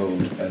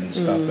 dishevelled and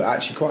stuff, but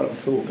actually quite a lot of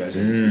thought goes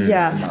in.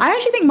 Yeah, I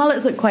actually think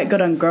mullets look quite good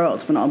on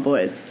girls, but not on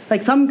boys.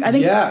 Like some, I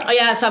think, Yeah. Oh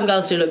yeah, some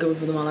girls do look good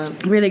with the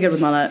mullet. really good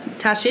with mullet.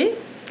 Tashi,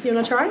 you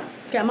wanna try?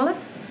 Get a mullet?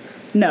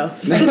 No.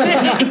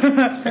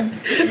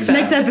 Next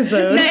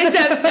episode. Next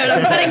episode,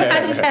 I'm cutting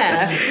Tashi's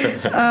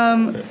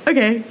hair.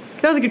 Okay,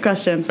 that was a good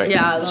question. Thank you.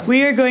 Yeah.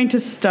 We are going to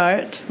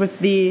start with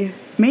the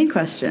main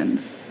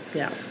questions.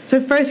 Yeah. So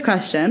first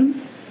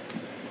question.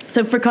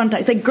 So for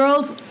context, like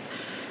girls,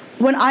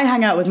 when I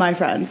hang out with my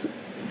friends,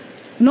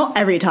 not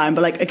every time,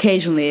 but like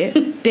occasionally,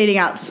 dating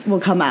apps will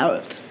come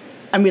out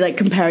and we like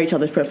compare each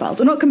other's profiles.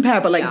 Or not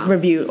compare, but like Yeah.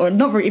 review, or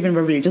not even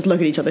review, just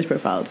look at each other's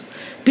profiles.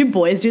 Do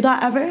boys do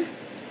that ever?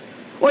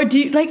 Or do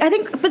you, like, I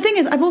think, but the thing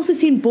is, I've also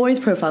seen boys'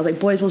 profiles, like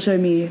boys will show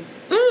me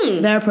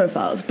their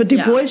profiles, but do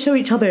Yeah. boys show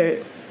each other?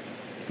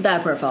 Their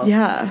profiles.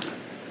 Yeah.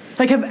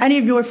 Like, have any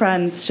of your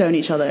friends shown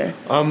each other?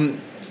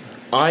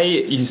 I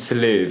used to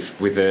live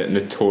with a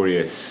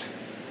notorious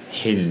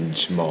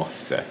Hinge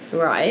master.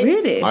 Right.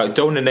 Really? I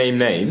don't want to name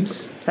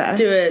names. Fair.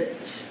 Do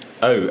it.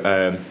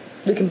 Oh,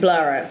 We can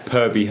blur it.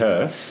 Perby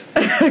Hearst.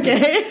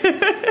 Okay.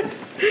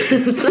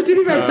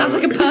 Sounds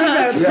like a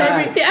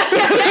perv. Yeah.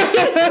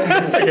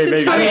 Okay,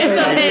 maybe. Sorry, it's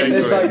on Hinge.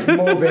 It's like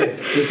morbid.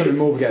 There's something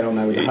morbid going on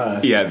there with the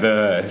hearse. Yeah,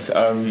 the Hearst.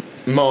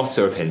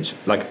 Master of Hinge.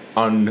 Like,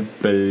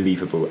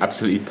 unbelievable.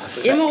 Absolutely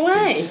perfect. In what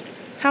way?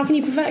 How can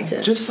you perfect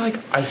it? Just like,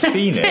 I've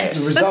seen The it.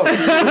 result. Sorry.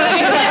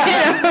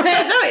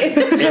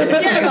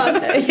 Yeah, go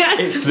on.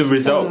 It's the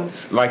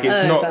results. Like, it's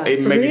Oh, not. fair.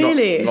 It maybe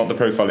Really? not the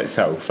profile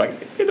itself. Like,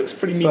 it looks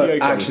pretty But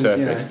mediocre action, on the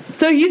you know. surface.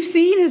 So you've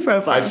seen his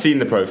profile? I've seen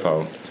the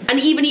profile. And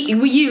even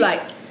were you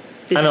like?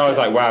 this And I was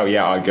guy? like, wow,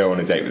 yeah, I'd go on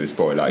a date with this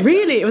boy. Like,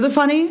 Really? Was it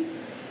funny?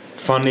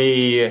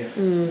 funny,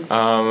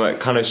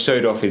 kind of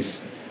showed off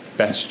his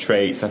best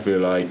traits, I feel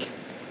like.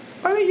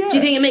 I mean, yeah. Do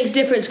you think it makes a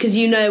difference because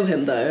you know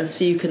him though,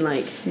 so you can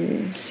like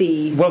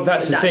see? Well,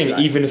 that's what the he's thing. actually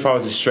like? Even if I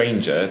was a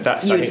stranger,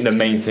 that's I think Used. the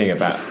main thing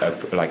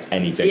about like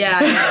any date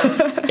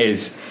Yeah.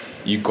 is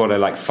you've got to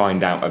like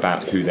find out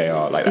about who they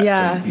are. Like that's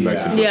Yeah. the most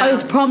Yeah. important. Yeah. Are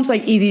those prompts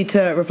like easy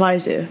to reply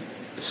to?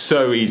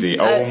 So easy.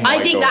 Oh my I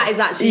think god. that is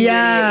actually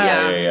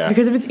Yeah. really, Yeah.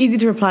 Because if it's easy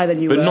to reply,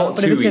 then you But will. not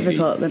but if too it's easy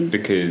difficult, then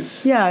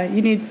because yeah,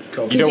 you need. you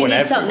Because don't you want need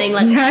everyone. something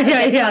like Yeah, a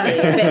bit yeah, funny,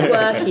 yeah. a bit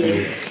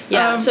quirky.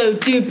 Yeah. So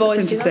do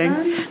boys do Interesting.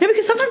 that? No,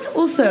 because sometimes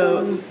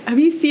also, have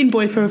you seen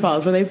boys'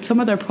 profiles where some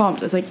of their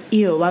prompts, it's like,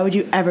 ew, why would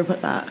you ever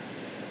put that?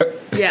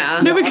 Yeah.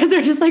 No, because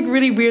they're just like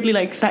really weirdly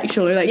like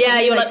sexual or like Yeah,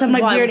 you're like, some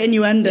like why- weird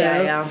innuendo.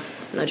 Yeah, yeah.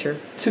 No, true.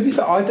 To be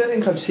fair, I don't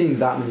think I've seen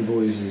that many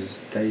boys'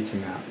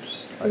 dating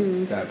apps,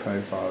 like their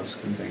profiles.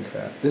 Can think of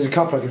it. There's a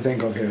couple I can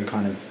think of who are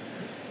kind of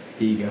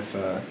eager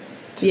to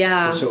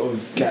sort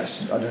of I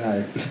don't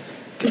know,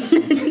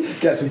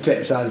 get some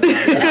tips out of it.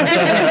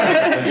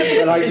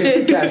 But like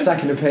just get a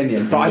second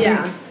opinion. But I think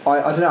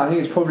I don't know. I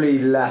think it's probably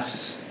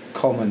less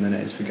common than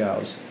it is for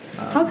girls.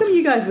 How come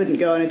you guys wouldn't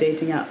go on a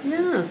dating app?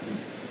 Yeah.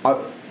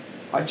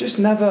 I just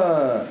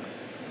never.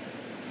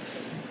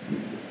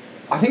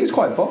 I think it's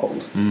quite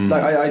bold.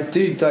 Like I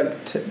do like.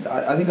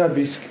 I think I'd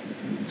be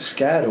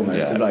scared almost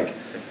Yeah. of like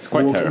It's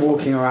quite terrifying.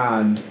 walking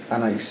around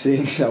and like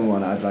seeing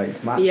someone I'd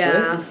like match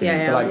Yeah, with,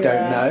 yeah, but like don't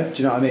yeah. know.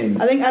 Do you know what I mean?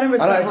 I think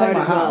Edinburgh's I quite like, take hard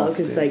my as hat well off,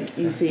 because dude. like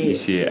you see You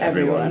see it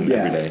everyone Yeah.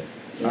 every day.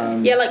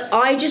 Yeah, like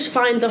I just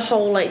find the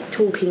whole like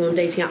talking on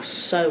dating apps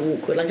so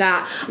awkward. Like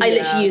I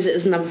literally use it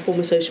as another form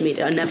of social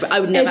media. I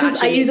would never It's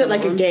just, actually. I use meet it like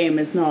a someone. game.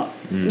 It's not.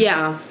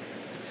 Yeah.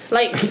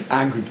 Like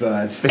Angry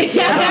Birds.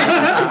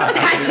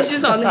 Dash is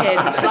just on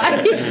Hinge.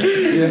 Like,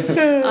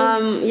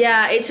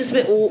 yeah, it's just a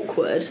bit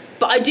awkward.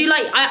 But I do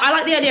like. I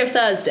like the idea of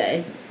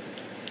Thursday.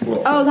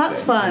 What's Oh, that that's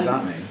thing? fun. What does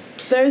that mean?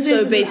 Thursdays So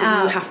is an basically, you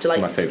app. have to It's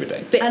my like. favourite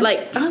day. Bit,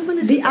 like, when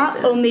is The it?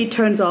 app only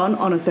turns on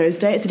a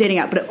Thursday. It's a dating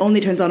app, but it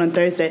only turns on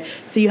Thursday.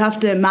 So you have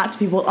to match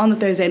people on the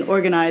Thursday and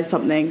organise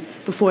something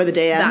before the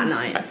day that ends.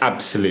 night. I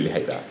absolutely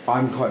hate that.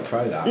 I'm quite pro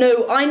of that.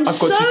 No, I'm I've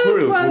so got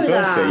tutorials pro on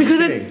that. Thursday. Because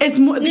Kidding. it's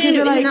more because No,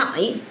 you're in the like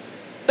night.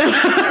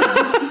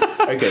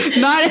 Okay.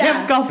 9 a.m.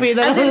 Yeah. coffee,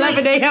 then As in,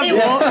 11 like, a.m. it-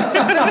 walk.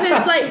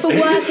 Because like for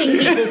working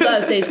people,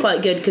 Thursday's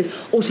quite good because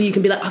also you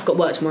can be like, I've got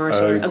work tomorrow,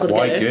 sorry, I've got to go.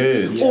 quite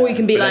good. Or you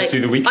can be But like, let's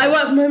do the weekend. I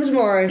work from home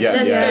tomorrow. Yeah,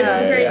 Let's yeah, go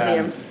yeah, crazy.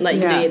 yeah. Like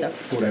you can Yeah. do either.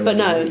 Four-day But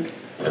no.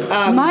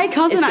 working My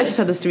cousin it's actually good.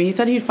 said this to me. He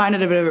said he'd find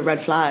it a bit of a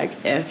red flag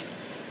if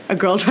a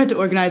girl tried to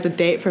organise a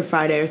date for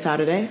Friday or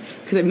Saturday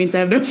because it means they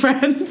have no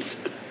friends.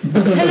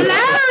 It's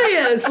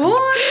hilarious.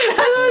 What?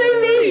 That's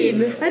so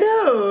mean. I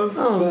know.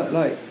 Oh. But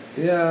like,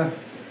 yeah,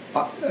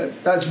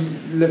 that's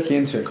looking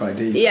into it quite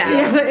deep. Yeah.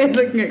 Yeah, that is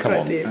looking at Come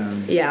quite on.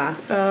 deep. Yeah.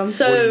 What do you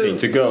So think?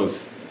 Do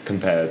girls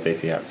compare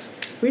dating apps?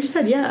 We just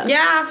said yeah.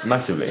 yeah,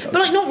 Massively. but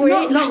like not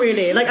really. Not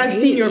really. Like I've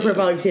seen your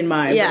profile, I've seen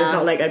mine. Yeah. But it's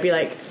not like I'd be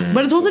like.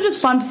 But it's also just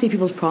fun to see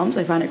people's prompts.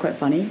 I find it quite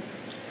funny.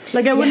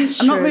 Like I wouldn't.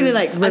 Yes, I'm not true. really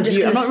like. I'm just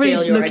I'm gonna not really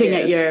steal your looking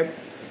at ideas. your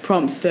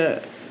prompts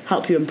to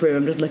help you improve.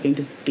 I'm just looking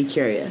to be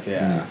curious.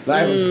 Yeah,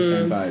 that was the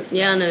same boat.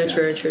 Yeah, no,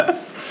 true.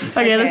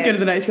 Okay, let's go to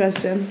the next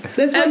question.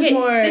 This one's Okay,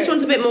 more. this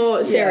one's a bit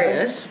more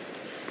serious,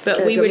 but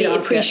Okay, we do you want me really to ask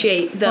it?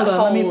 appreciate the Hold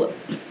on, let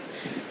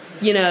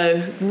me-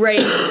 whole,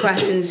 range of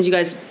questions you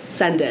guys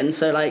send in.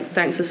 So, like,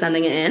 thanks for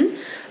sending it in.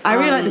 I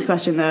really like this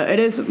question though. It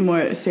is a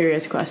more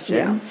serious question.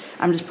 Yeah.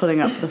 I'm just pulling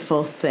up the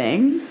full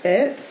thing.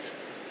 It's.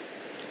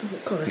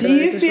 God, Do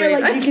you feel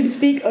like you can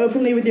speak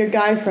openly with your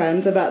guy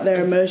friends about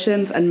their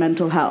emotions and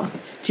mental health?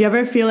 Do you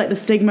ever feel like the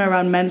stigma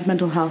around men's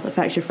mental health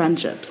affects your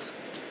friendships?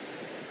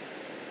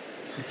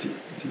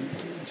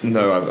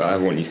 No, I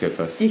want you to go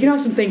first. You can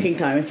have some thinking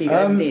time if you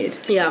guys need.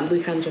 Yeah,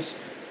 we can just.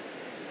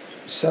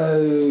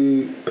 So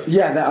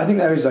yeah, I think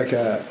there is like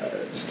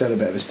still a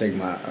bit of a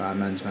stigma around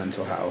men's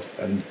mental health,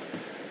 and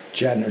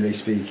generally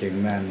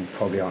speaking, men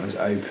probably aren't as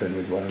open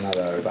with one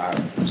another about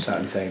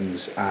certain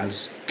things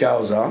as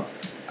girls are.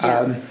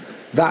 Yeah.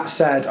 That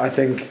said, I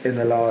think in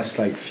the last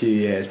few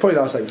years, probably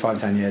the last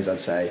 5-10 years,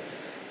 I'd say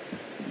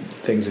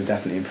things have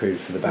definitely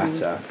improved for the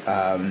better.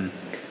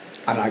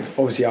 And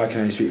obviously I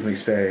can only speak from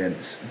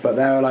experience, but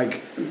there are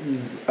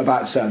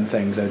about certain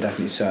things, there are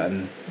definitely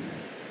certain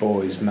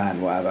boys, men,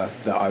 whatever,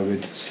 that I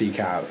would seek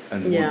out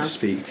and want to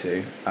speak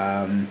to.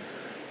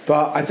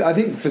 But I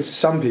think for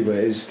some people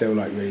it is still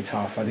really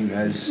tough. I think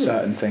there's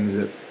certain things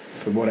that,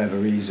 for whatever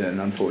reason,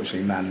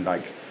 unfortunately, men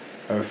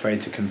are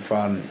afraid to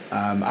confront.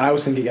 And I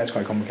also think it gets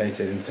quite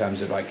complicated in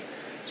terms of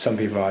some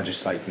people are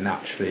just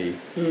naturally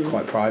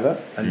quite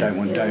private and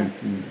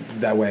don't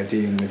their way of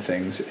dealing with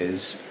things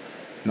is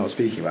not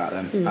speaking about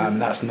them.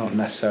 That's not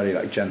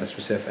necessarily gender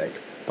specific,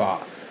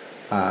 but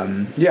I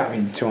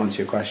mean, to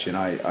answer your question,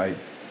 I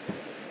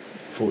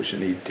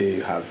fortunately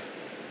do have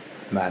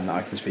men that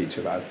I can speak to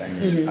about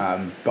things,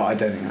 but I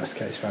don't think that's the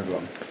case for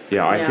everyone.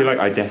 Yeah, I feel like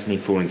I definitely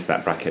fall into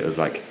that bracket of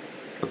a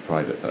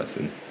private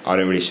person. I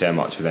don't really share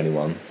much with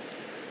anyone,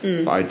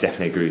 but I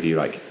definitely agree with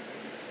you.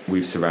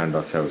 We've surrounded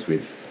ourselves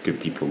with good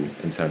people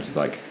in terms of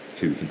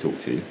who we can talk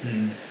to.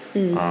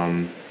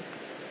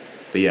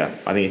 But yeah,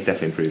 I think it's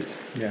definitely improved.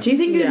 Yeah. Do you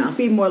think you'd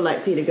be more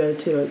likely to go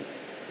to a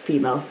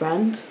female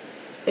friend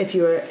if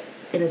you were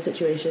in a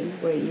situation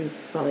where you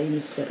felt like you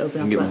needed to open I up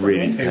think it about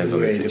really something? depends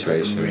on the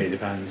situation. It really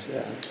depends.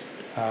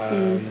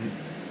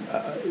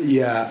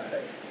 Yeah.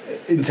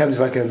 In terms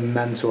of a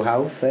mental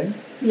health thing,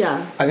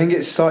 Yeah. I think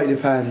it slightly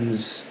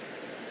depends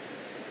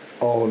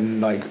on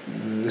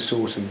the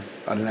source of,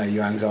 I don't know,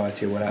 your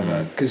anxiety or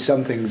whatever. Because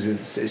some things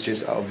it's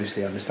just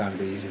obviously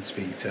understandably easy to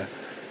speak to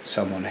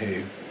someone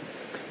who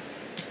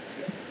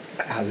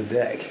has a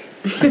dick.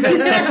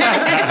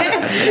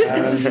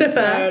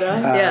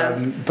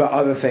 But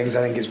other things,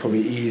 I think it's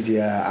probably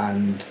easier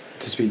and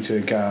to speak to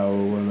a girl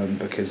or a woman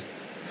because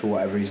for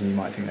whatever reason you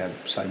might think they're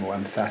slightly more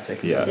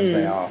empathetic. Yeah.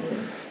 They are.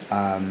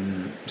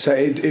 So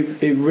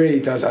it really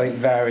does, I think,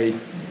 vary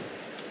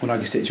on a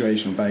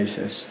situational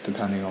basis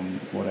depending on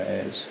what it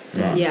is.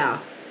 But,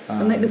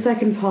 And the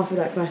second half of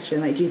that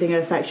question, do you think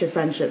it affects your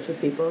friendships with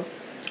people?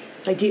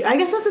 I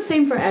guess that's the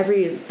same for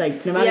every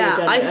no matter your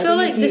gender. I feel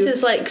think this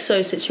is so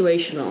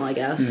situational, I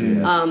guess.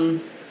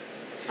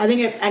 I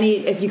think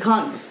if you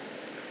can't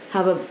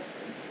have a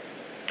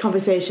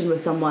conversation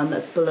with someone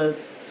that's below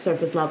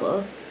surface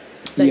level,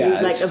 then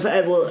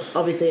it will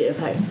obviously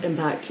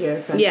impact your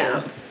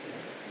friendship.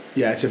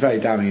 Yeah, it's a very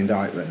damning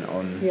indictment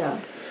on Yeah.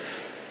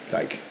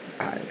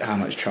 how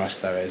much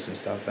trust there is and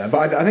stuff there.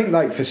 But I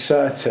think for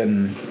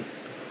certain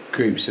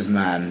groups of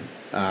men,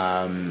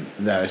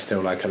 there are still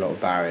a lot of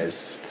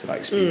barriers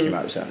to speaking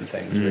about certain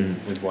things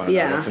with one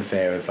another for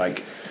fear of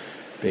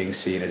being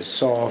seen as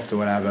soft or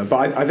whatever.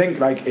 But I think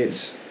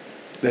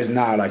there's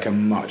now a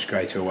much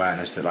greater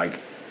awareness that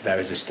there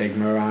is a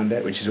stigma around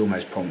it, which has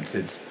almost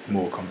prompted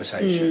more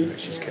conversation,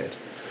 which is good.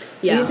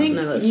 Do you think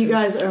you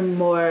guys are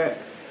more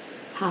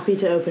happy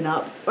to open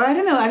up, or I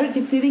don't know? Do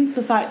you think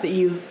the fact that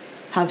you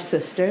have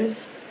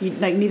sisters,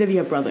 neither of you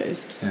have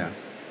brothers? Yeah.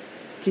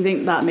 Do you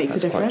think that makes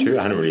That's a difference? quite true.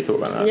 I hadn't really thought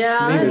about that.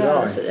 Yeah, Neither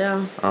did I.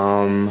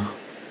 yeah.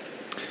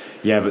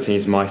 Yeah, but the thing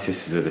is, my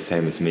sisters are the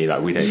same as me.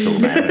 Like, we don't talk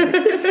about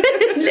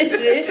it.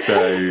 Literally.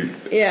 So,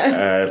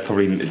 Yeah.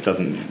 probably it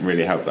doesn't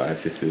really help that I have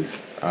sisters.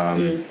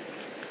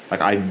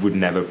 Like, I would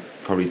never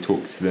probably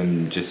talk to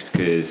them just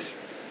because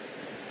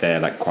they're,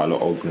 like, quite a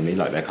lot older than me.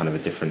 Like, they're kind of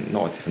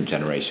not a different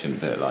generation,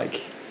 but,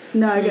 like...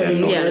 No, I get what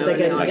you mean. Yeah, It's like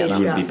no, a- no, I Like, get you that.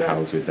 wouldn't be that's-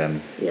 pals with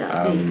them.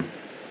 Yeah.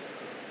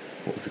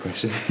 What was the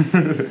question?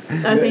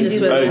 I think Just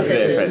you- with Oh, your yeah,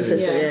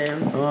 sisters.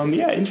 yeah.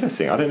 Yeah,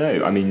 interesting. I don't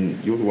know. I mean,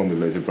 you're the one with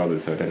loads of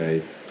brothers, so I don't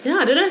know. Yeah,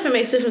 I don't know if it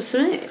makes a difference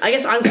to me. I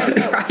guess I'm kind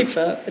of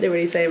private. I don't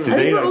really say much. Do I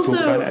they, think, like, we're talk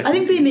about also, it I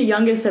think being the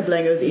youngest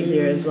sibling it was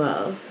easier as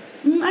well.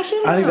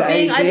 Actually, I think that- I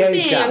think the age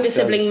being a gap younger does.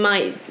 sibling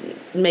might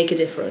make a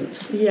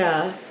difference,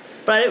 yeah,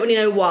 but I don't really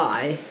know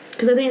why.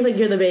 because I think it's like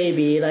you're the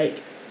baby, like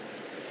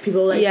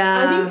people like.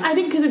 Yeah. I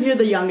think because if you're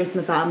the youngest in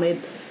the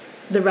family,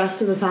 the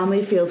rest of the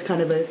family feels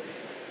kind of a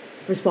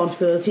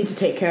responsibility to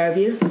take care of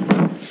you.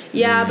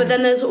 Yeah, but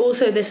then there's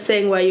also this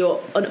thing where you're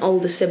an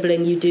older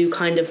sibling, you do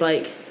kind of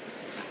like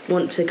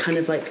want to kind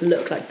of like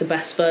look like the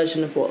best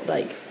version of what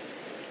like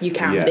you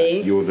can Yeah,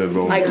 be. you're the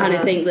role I kind Yeah.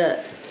 of think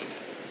that,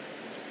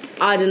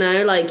 I don't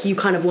know, like you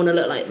kind of want to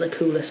look like the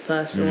coolest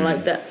person or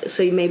like that,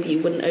 so maybe you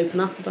wouldn't open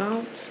up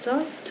about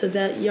stuff to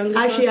that younger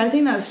Actually, I person.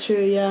 think that's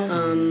true. Yeah.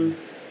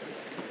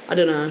 I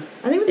don't know.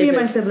 I think with if me and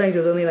my it's- siblings, it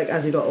was only like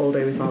as we got older,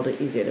 it was probably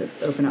easier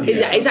to open up.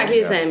 Exactly, exactly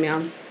yeah. the same,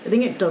 yeah. I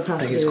think it does have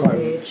I to think do it's with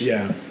quite. age.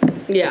 Yeah.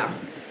 Yeah.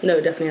 No,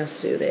 it definitely has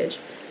to do with age.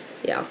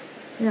 Yeah.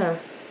 Yeah.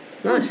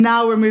 Nice.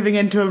 Now we're moving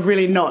into a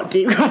really not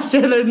deep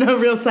question. There's no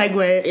real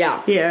segue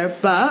Yeah. here.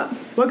 But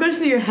what goes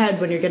through your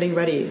head when you're getting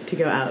ready to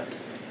go out?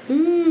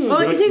 Well,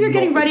 like, like say you're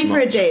getting not ready as for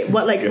a much. date.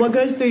 What what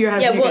goes through your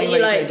head? Yeah, when you're what getting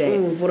you ready like, for a date?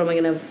 ooh, what am I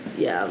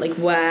gonna, like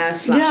wear,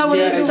 slash Yeah, what do,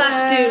 are you gonna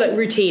slash wear? do like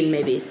routine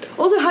maybe.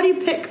 Also, how do you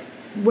pick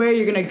where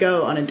you're gonna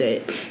go on a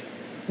date?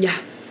 Yeah.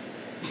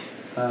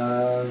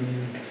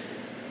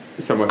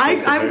 Somewhere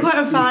close to I'm home. quite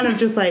a fan of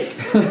just like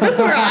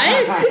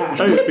Alright.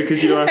 Oh, it's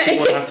because you don't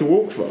have to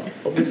walk far,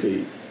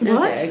 obviously.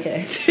 what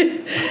Okay.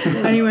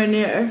 anywhere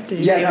near. Did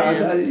you Yeah.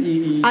 say?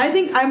 No. I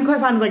think I'm quite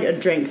a fan of like a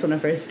drinks on a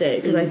first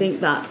date because I think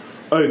that's.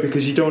 Oh,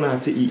 because you don't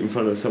have to eat in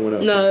front of someone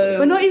else. No.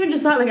 But not even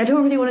just that. Like I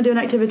don't really want to do an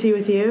activity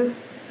with you.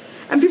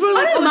 And people are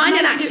like, don't oh, it's mind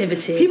nice an to do-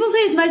 activity. People say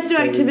it's nice to do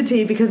an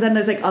activity because then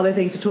there's like other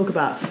things to talk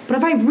about. But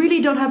if I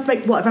really don't have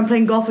like, what if I'm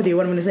playing golf with you?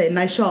 What am I going to say?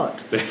 Nice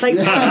shot. Like,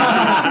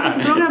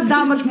 I don't have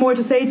that much more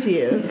to say to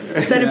you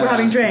than if we're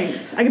having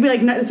drinks. I could be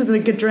like, no, this is a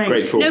good drink.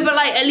 Grateful. No, but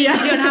like at least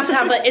you don't have to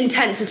have like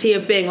intensity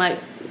of being like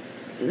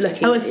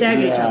looking. Oh, at we're staring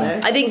at each Yeah. other.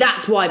 I think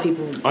that's why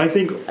people. I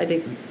think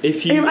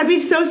if you I'd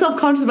be so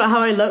self-conscious about how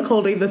I look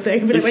holding the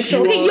thing. But If my you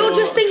shoulder. Okay, you're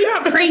just thinking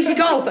about crazy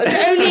golf. That's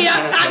the only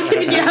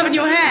activity you have in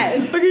your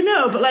head. Okay,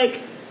 no, but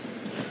like,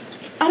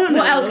 I don't know.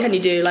 What else can you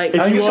do? Like, If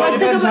I think you it are-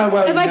 depends how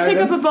well if you I know pick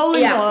them. up a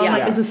bowling Yeah, ball, I'm yeah.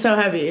 like, this is so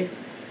heavy.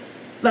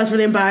 That's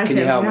really embarrassing. Can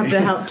you help I have me?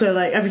 to help to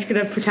like. I'm just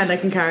gonna pretend I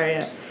can carry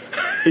it.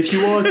 if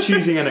you are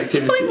choosing an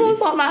activity, volleyballs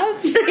aren't that.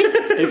 if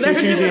you're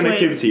choosing an Wait.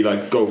 activity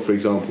like golf, for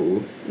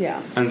example, Yeah.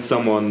 and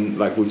someone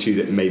like will choose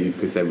it maybe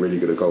because they're really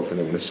good at golf and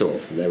they want to show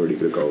off and they're really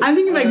good at golf. I'm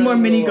thinking like more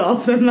mini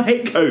golf than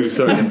like Oh,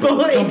 sorry.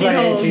 full 80 Come play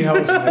holes. 18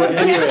 holes. with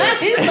me.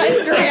 It's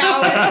like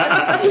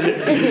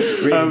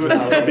 3 hours.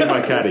 That'll be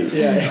my caddy.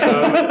 Yeah.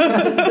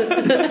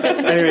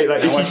 Anyway,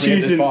 like watch me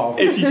hit this ball.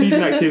 if you choose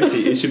an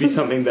activity, it should be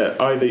something that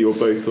either you're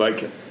both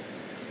like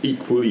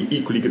equally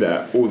good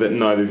at, or that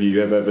neither of you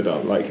have ever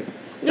done. Like,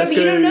 No, but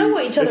you don't know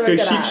what each other let's are go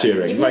good sheep at.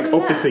 shearing. You've Like, never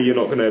met. obviously, you're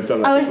not going to have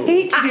done that I would before.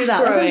 hate to do Axe that. That's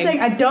what I'm throwing. saying.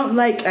 I don't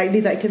like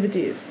these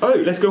activities. Oh,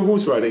 let's go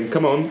horse riding.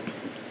 Come on,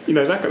 you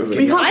know that kind of We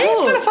thing. can't I think it's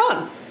walk. kind of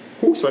fun.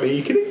 Horse riding,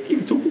 you can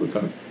talk all the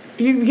time.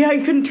 You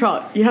couldn't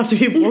trot. You have to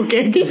be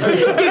walking. You're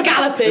There's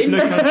galloping. no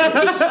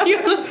country.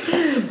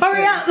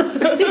 Hurry up.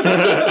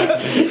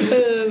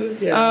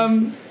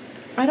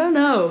 I don't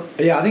know.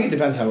 Yeah, I think it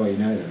depends how well you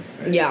know them.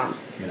 really, Yeah.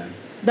 You know.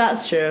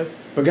 That's true.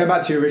 But going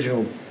back to your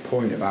original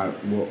point about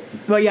what.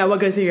 Well, yeah. What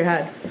goes through your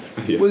head?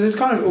 Yeah. Well, there's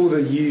kind of all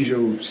the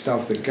usual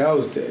stuff that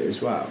girls do as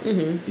well.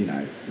 Mm-hmm. You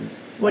know.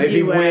 What It'd do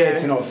you be wear? weird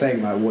to not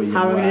think like what you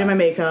How am I wear. gonna do my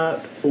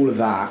makeup? All of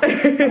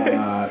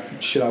that.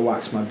 Should I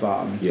wax my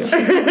bum? Yeah.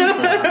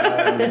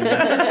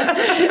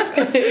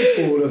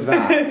 All of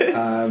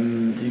that.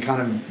 You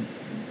kind of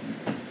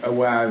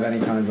aware of any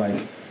kind of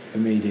like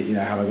immediate, you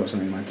know, have I got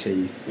something in my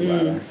teeth or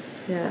whatever.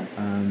 Yeah.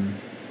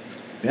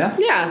 Yeah.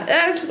 Yeah.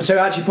 That's, So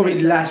actually, probably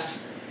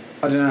less.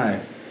 I don't know.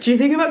 Do you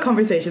think about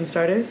conversation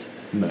starters?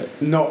 No.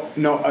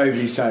 Not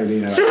overly so, you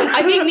know. Like,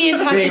 I think me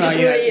and Tasha being just like,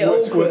 you know, really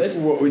awkward.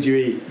 what would you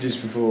eat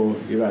just before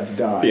you're about to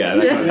die? Yeah.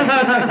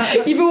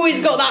 That's You've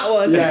always got that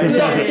one Yeah, yeah,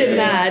 locked in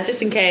yeah. there,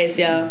 just in case,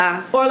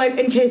 yeah. Or like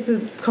in case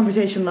of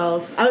conversation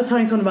lulls. I was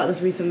telling someone about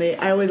this recently.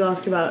 I always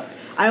ask,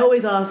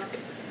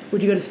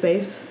 would you go to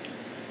space?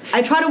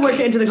 I try to work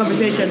it into the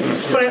conversation,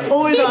 but I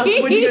always ask,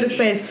 would you go to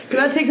space? Because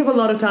that takes up a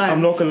lot of time.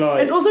 I'm not gonna lie.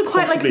 It's also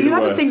quite like possibly you the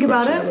have to worst think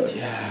about question it. ever.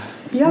 Yeah.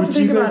 You have Would to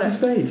think you go about to it.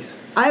 space?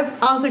 I've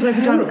asked the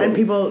question Terrible. and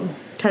people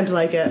tend to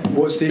like it.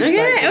 What's the Okay.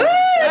 expectation?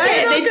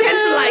 Okay, they tend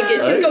to like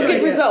it. She's got Okay.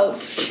 good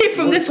results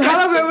from this question.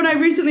 However, when I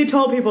recently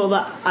told people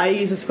that I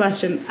use this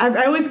question,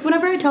 I always,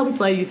 whenever I tell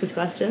people I use this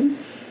question,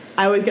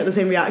 I always get the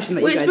same reaction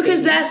that Well, you it's guys because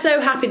do. they're so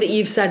happy that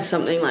you've said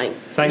something like,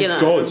 Thank you know,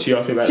 God she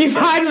asked me about She space.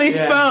 finally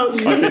Yeah.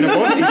 spoke. I've been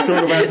wanting to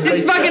talk about space.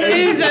 This fucking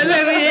losers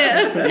over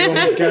here. You want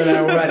me to go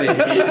there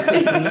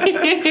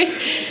already?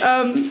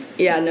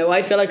 Yeah, no,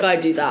 I feel like I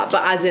do that,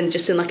 but as in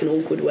just in like an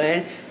awkward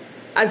way.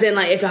 As in,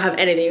 like, if I have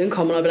anything in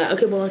common, I'll be like,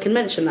 okay, well, I can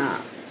mention that.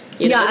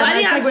 You know, Yeah, I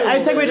think that's I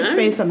segue normal, to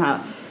space somehow.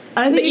 And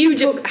I think But you can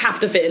just talk- have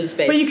to fit in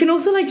space. But you can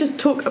also like just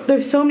talk.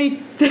 There's so many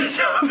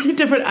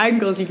different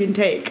angles you can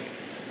take.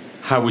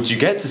 How would you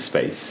get to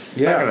space?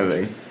 Yeah. That kind of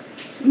thing.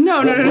 No.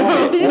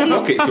 What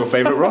rocket's your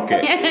favourite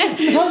rocket?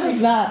 Not like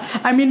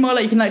that. I mean more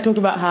like you can like talk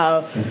about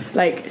how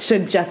like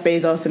should Jeff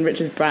Bezos and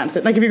Richard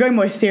Branson, like if you're going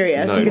more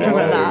serious, No, you can talk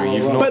about no, that.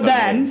 you've not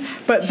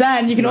But done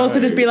then you can also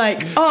No. just be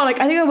like, oh, like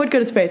I think I would go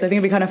to space. I think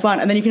it'd be kind of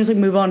fun, and then you can just like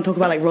move on and talk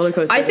about like roller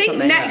coasters. I or think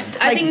something. next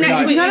Like, week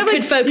we kind of, could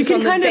like, you focus can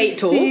on the kind of date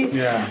talk. see-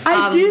 Yeah.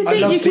 I do I'd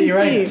think love you to see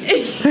can see.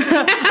 Uranus.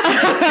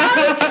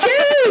 That's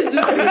good.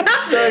 So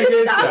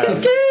good. That's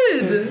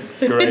good.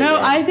 Great. No,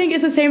 I think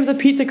it's the same as a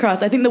pizza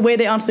crust. I think the way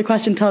they answer the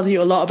question tells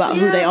you a lot about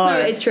who they Yes, are. No,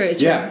 it's true. It's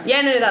true. Yeah.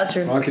 Yeah, no, that's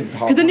true. I could.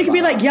 Because then you can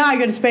be like, yeah, I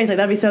go to space. Like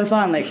that'd be so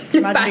fun. Like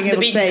imagine Back being to the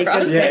able to pizza say.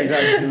 crust. Yeah,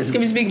 exactly. It's gonna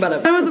be speaking about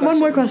it. There was one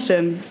more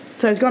question.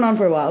 So it's gone on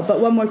for a while, but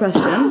one more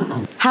question.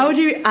 How would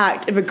you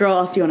act if a girl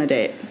asked you on a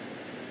date?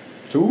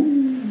 Ooh.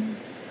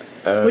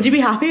 Would you be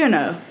happy or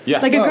no? Yeah.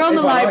 Like a Well, girl in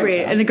the if I liked library,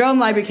 her. and a girl in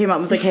the library came up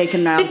and was like, hey,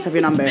 can I have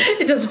your number?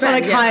 It does Or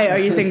depend. like, hi, are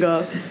you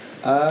single?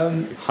 Hi,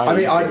 I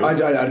mean,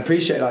 Sarah. I'd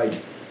appreciate like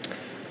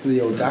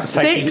the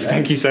audacity.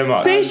 Thank you so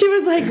much. Say she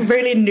was like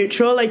really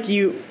neutral, like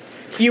you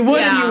would and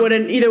Yeah. you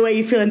wouldn't. Either way,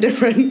 you feel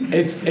indifferent.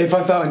 If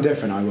I felt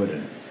indifferent, I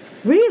wouldn't.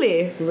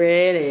 Really?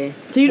 Really?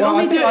 So you'd Well,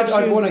 only I think do it if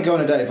I'd she want was- to go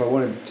on a date if I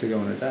wanted to go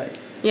on a date.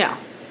 Yeah.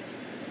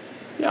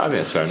 Yeah, I think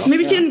that's fair enough.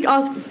 Maybe she didn't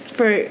ask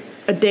for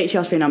a date, she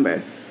asked for your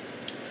number.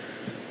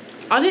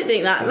 I don't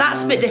think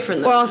that's a bit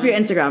different Or though. asked for your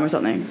Instagram or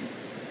something.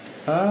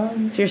 So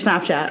your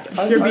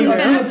Snapchat. Your I'm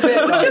Bebo. a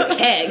bit What's your like,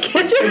 kick?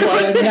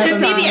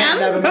 I've BBM?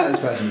 never met this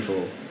person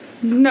before.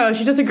 No,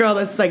 she's just a girl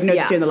that's like noticed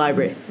Yeah. you in the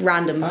library.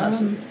 Random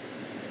person.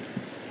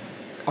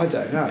 I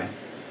don't know.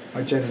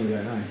 I genuinely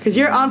don't know. Because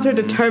your answer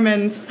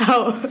determines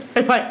how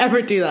if I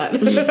ever do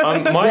that.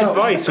 My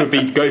advice would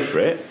be go for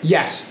it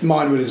Yes,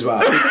 mine would as well.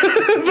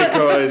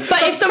 because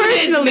But if someone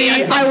did it to me,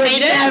 Personally, I I would would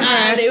it,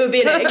 and it would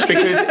be an ick.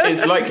 because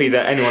it's likely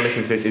that anyone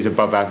listening to this is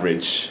above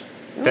average.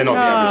 They're not the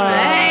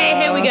average.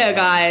 Hey, here we go,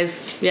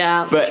 guys.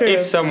 Yeah. But True.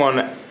 if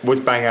someone was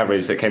bang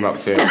average that came up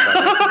to me,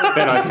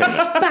 then I'd say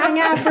no. Bang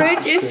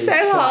average is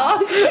so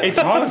hard. It's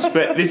harsh,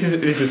 but this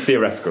is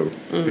theoretical.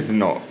 This is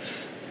not.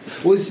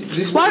 Why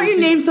don't you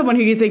name someone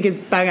who you think is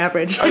bang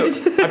average? I'd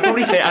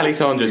probably say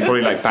Alexandra's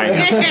probably like bang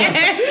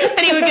average. And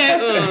he would go,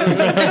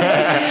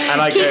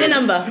 And I keep go, the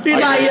number. You'd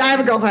lie, I have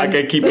a girlfriend.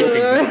 I go keep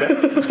looking.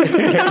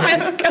 I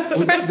have a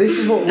girlfriend. This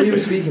is what we were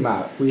speaking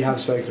about. We have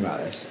spoken about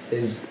this.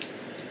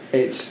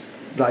 It's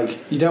like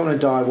you don't want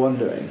to die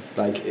wondering.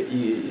 Like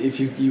if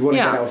you want to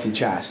Yeah. get it off your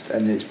chest,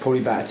 and it's probably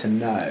better to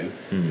know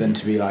than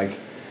to be like,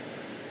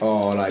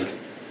 oh, like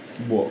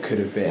what could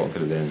have been. What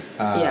could have been?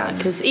 Yeah,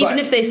 because even but-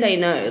 if they say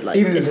no, like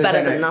Even if it's they better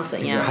say than no,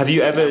 nothing. Yeah. Have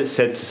you ever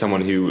said to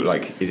someone who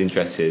like is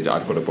interested,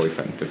 "I've got a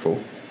boyfriend" before?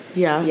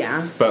 Yeah.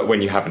 Yeah. But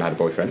when you haven't had a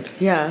boyfriend,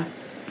 Yeah.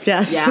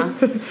 Yes. Yeah.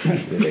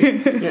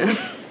 really, Yeah.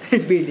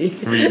 Really.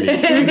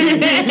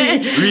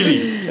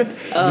 really,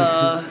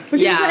 Because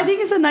Yeah. I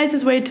think it's the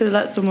nicest way to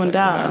let someone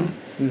down.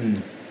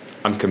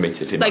 I'm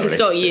committed. In Like my it's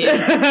not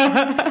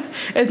relationship.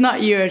 you. It's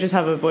not you, I just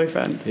have a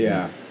boyfriend.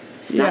 Yeah.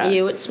 It's not Yeah.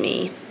 you. It's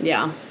me.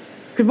 Yeah.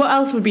 Because what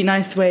else would be a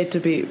nice way to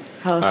be?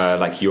 How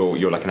Like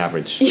you're like an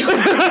average. You're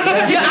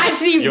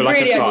actually You're like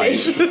really a ugly.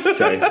 five.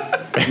 So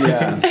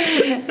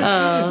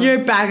Yeah. you're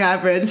bang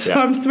average, so yeah.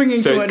 I'm swinging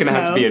So it's towards gonna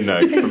have to be a no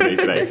from me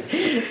today.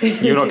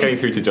 You're not going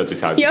through to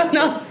judge's house. You're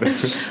not.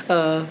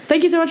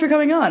 Thank you so much for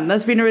coming on.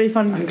 That's been a really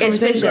fun It's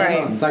been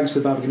conversation. great. Thanks for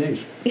the baba ganoush.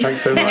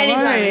 Thanks so much.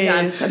 Anytime, Worries.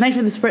 anytime. And thanks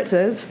for the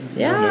spritzers. No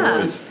Yeah.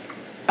 worries.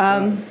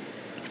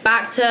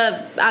 Back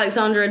to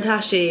Alexandra and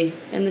Tashi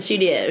in the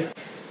studio.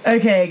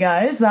 Okay,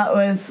 guys, that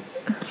was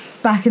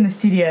back in the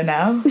studio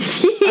now.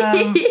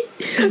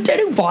 I don't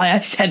know why I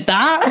said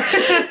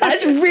that.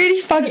 That's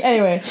really funny.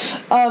 Anyway,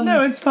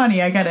 No, it's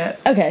funny. I get it.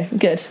 okay,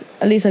 good.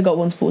 At least I got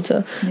one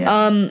supporter.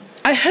 Yeah.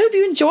 I hope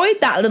you enjoyed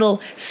that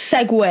little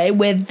segue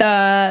with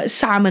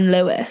Sam and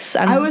Lewis.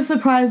 And I was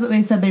surprised that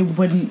they said they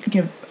wouldn't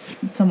give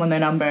someone their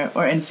number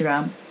or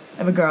Instagram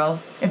of a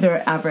girl if they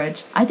were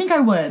average. I think I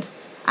would.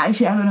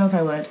 Actually, I don't know if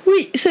I would.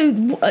 Wait, so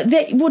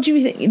what do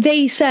you think?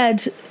 They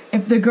said,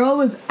 If the girl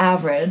was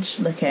average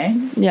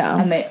looking, yeah,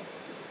 and they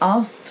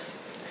asked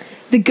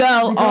the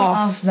girl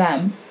asked asked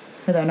them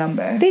for their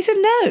number. They said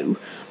no.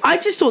 I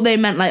just thought they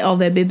meant like, oh,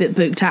 they'd be a bit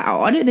booked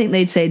out. I don't think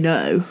they'd say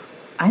no.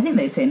 I think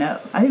they'd say no.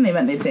 I think they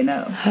meant they'd say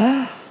no.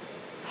 I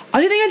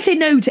don't think I'd say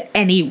no to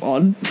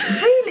anyone.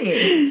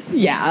 Really?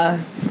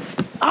 Yeah.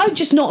 I'd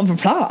just not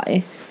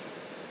reply.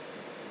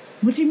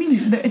 What do you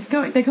mean?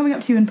 They're coming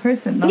up to you in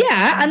person. Not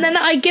Yeah, and then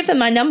I give them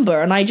my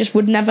number, and I just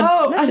would never.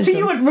 Oh, I message think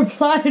them. you would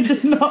reply,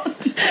 just not.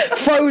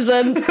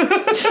 Frozen.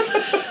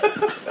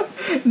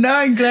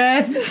 No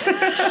English.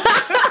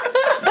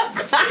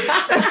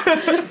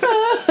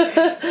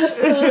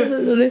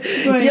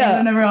 Well, Yeah.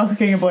 I'm never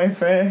asking a boy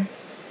for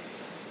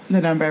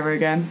the number ever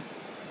again.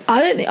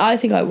 I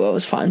think I will.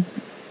 It's fine.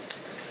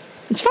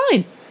 It's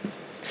fine.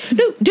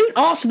 No, don't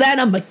ask for their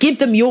number. Give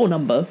them your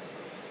number.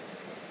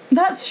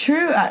 That's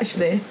true,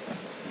 actually.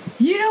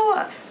 You know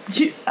what?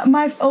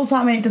 My old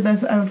flatmate did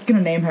this. I was going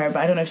to name her, but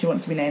I don't know if she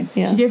wants to be named.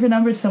 Yeah. She gave her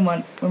number to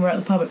someone when we were at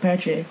the pub at Pear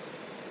Tree.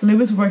 Lou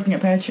was working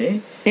at Pear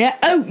Tree. Yeah.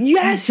 Oh,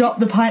 yes. Dropped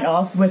the pint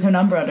off with her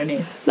number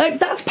underneath. Like,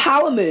 that's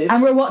power moves.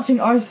 And we're watching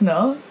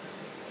Arsenal,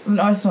 an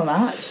Arsenal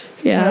match.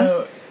 Yeah.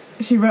 So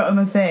she wrote on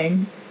the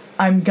thing,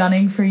 "I'm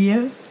gunning for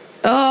you."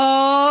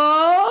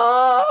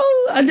 Oh.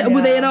 And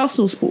were they an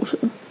Arsenal supporter?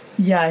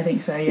 Yeah, I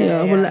think so.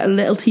 Yeah. Well, a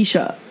little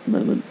t-shirt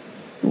moment.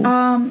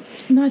 No,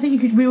 I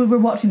think we were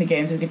watching the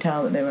games and we could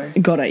tell that they were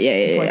Got it.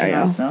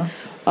 Yeah. Arsenal.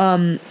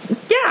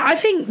 Yeah, I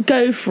think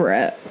go for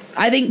it.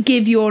 I think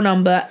give your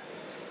number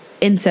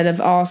instead of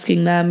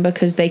asking them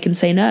because they can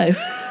say no.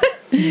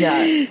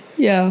 Yeah.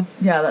 Yeah.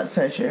 Yeah, that's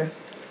so true.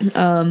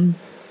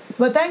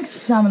 But thanks,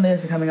 Sam and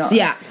Liz, for coming on.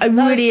 Yeah, I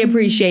really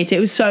appreciate it. It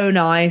was so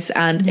nice,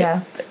 and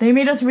Yeah, they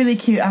made us really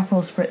cute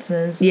apple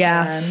spritzers.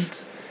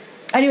 Yes.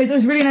 And anyways, it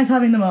was really nice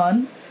having them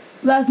on.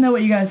 Let us know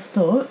what you guys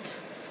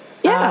thought.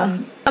 yeah,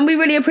 and we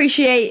really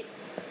appreciate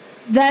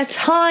their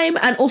time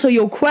and also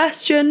your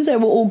questions. They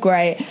were all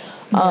great.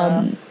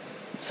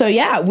 So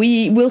yeah,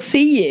 we will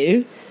see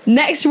you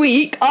next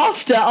week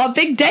after our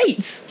big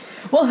dates.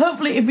 Well,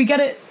 hopefully, if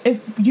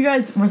you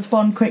guys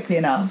respond quickly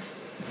enough.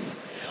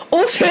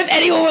 Also, if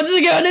anyone wants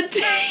to go on a date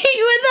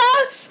with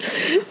us.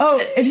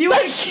 Oh, if you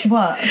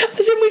what?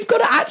 As in, we've got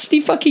to actually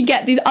fucking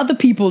get the other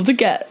people to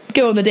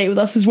go on the date with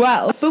us as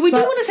well. But we do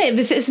want to say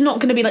this is not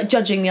going to be like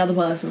judging the other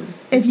person.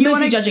 If you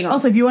mostly want judging us.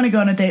 Also, if you want to go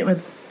on a date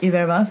with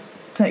either of us,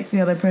 text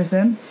the other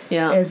person.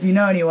 Yeah. If you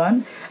know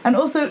anyone, and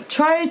also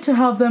try to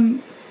have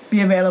them be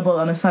available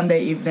on a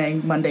Sunday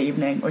evening, Monday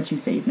evening, or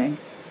Tuesday evening.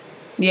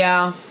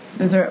 Yeah.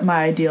 Those are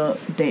my ideal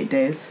date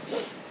days.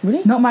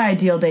 Really? Not my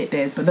ideal date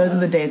days, but those are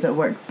the days that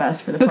work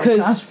best for the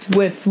podcast.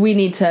 Because we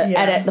need to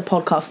edit the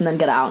podcast and then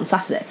get it out on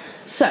Saturday.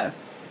 So,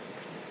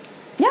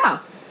 yeah,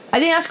 I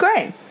think that's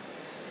great.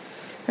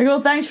 Okay,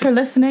 well, thanks for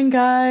listening,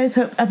 guys.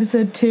 Hope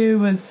episode 2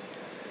 was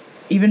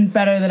even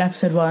better than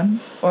episode 1,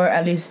 or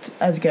at least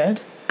as good.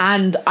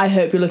 And I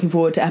hope you're looking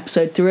forward to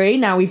episode 3.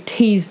 Now we've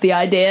teased the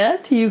idea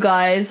to you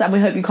guys, and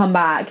we hope you come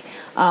back.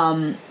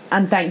 And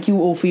thank you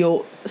all for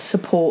your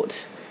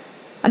support.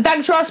 And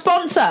thanks for our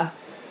sponsor.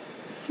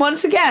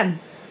 Once again.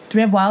 Do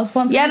we have Wild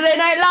sponsors? Yaturday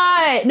Night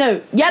Live. No,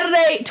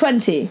 Yaturday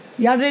 20.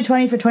 Yaturday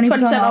 20 for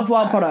 20% off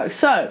Wild products.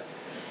 So,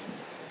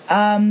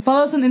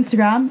 follow us on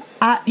Instagram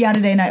at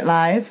Yaturday Night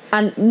Live.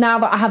 and now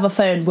that I have a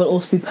phone, we'll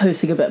also be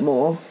posting a bit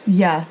more.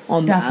 Yeah,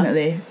 On that.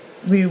 definitely.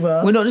 We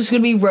will. We're not just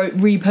going to be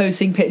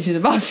reposting pictures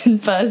of us in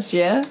first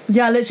year.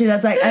 Yeah, literally,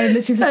 that's like, I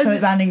literally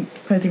just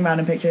posting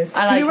random pictures.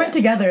 I like we weren't it.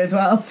 together as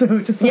well, so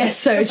just like, Yes,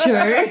 so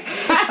true.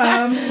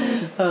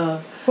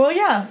 Well,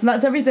 yeah,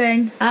 that's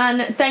everything.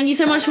 And thank you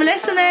so much for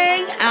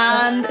listening,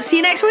 and see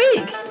you next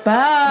week.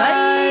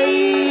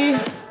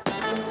 Bye.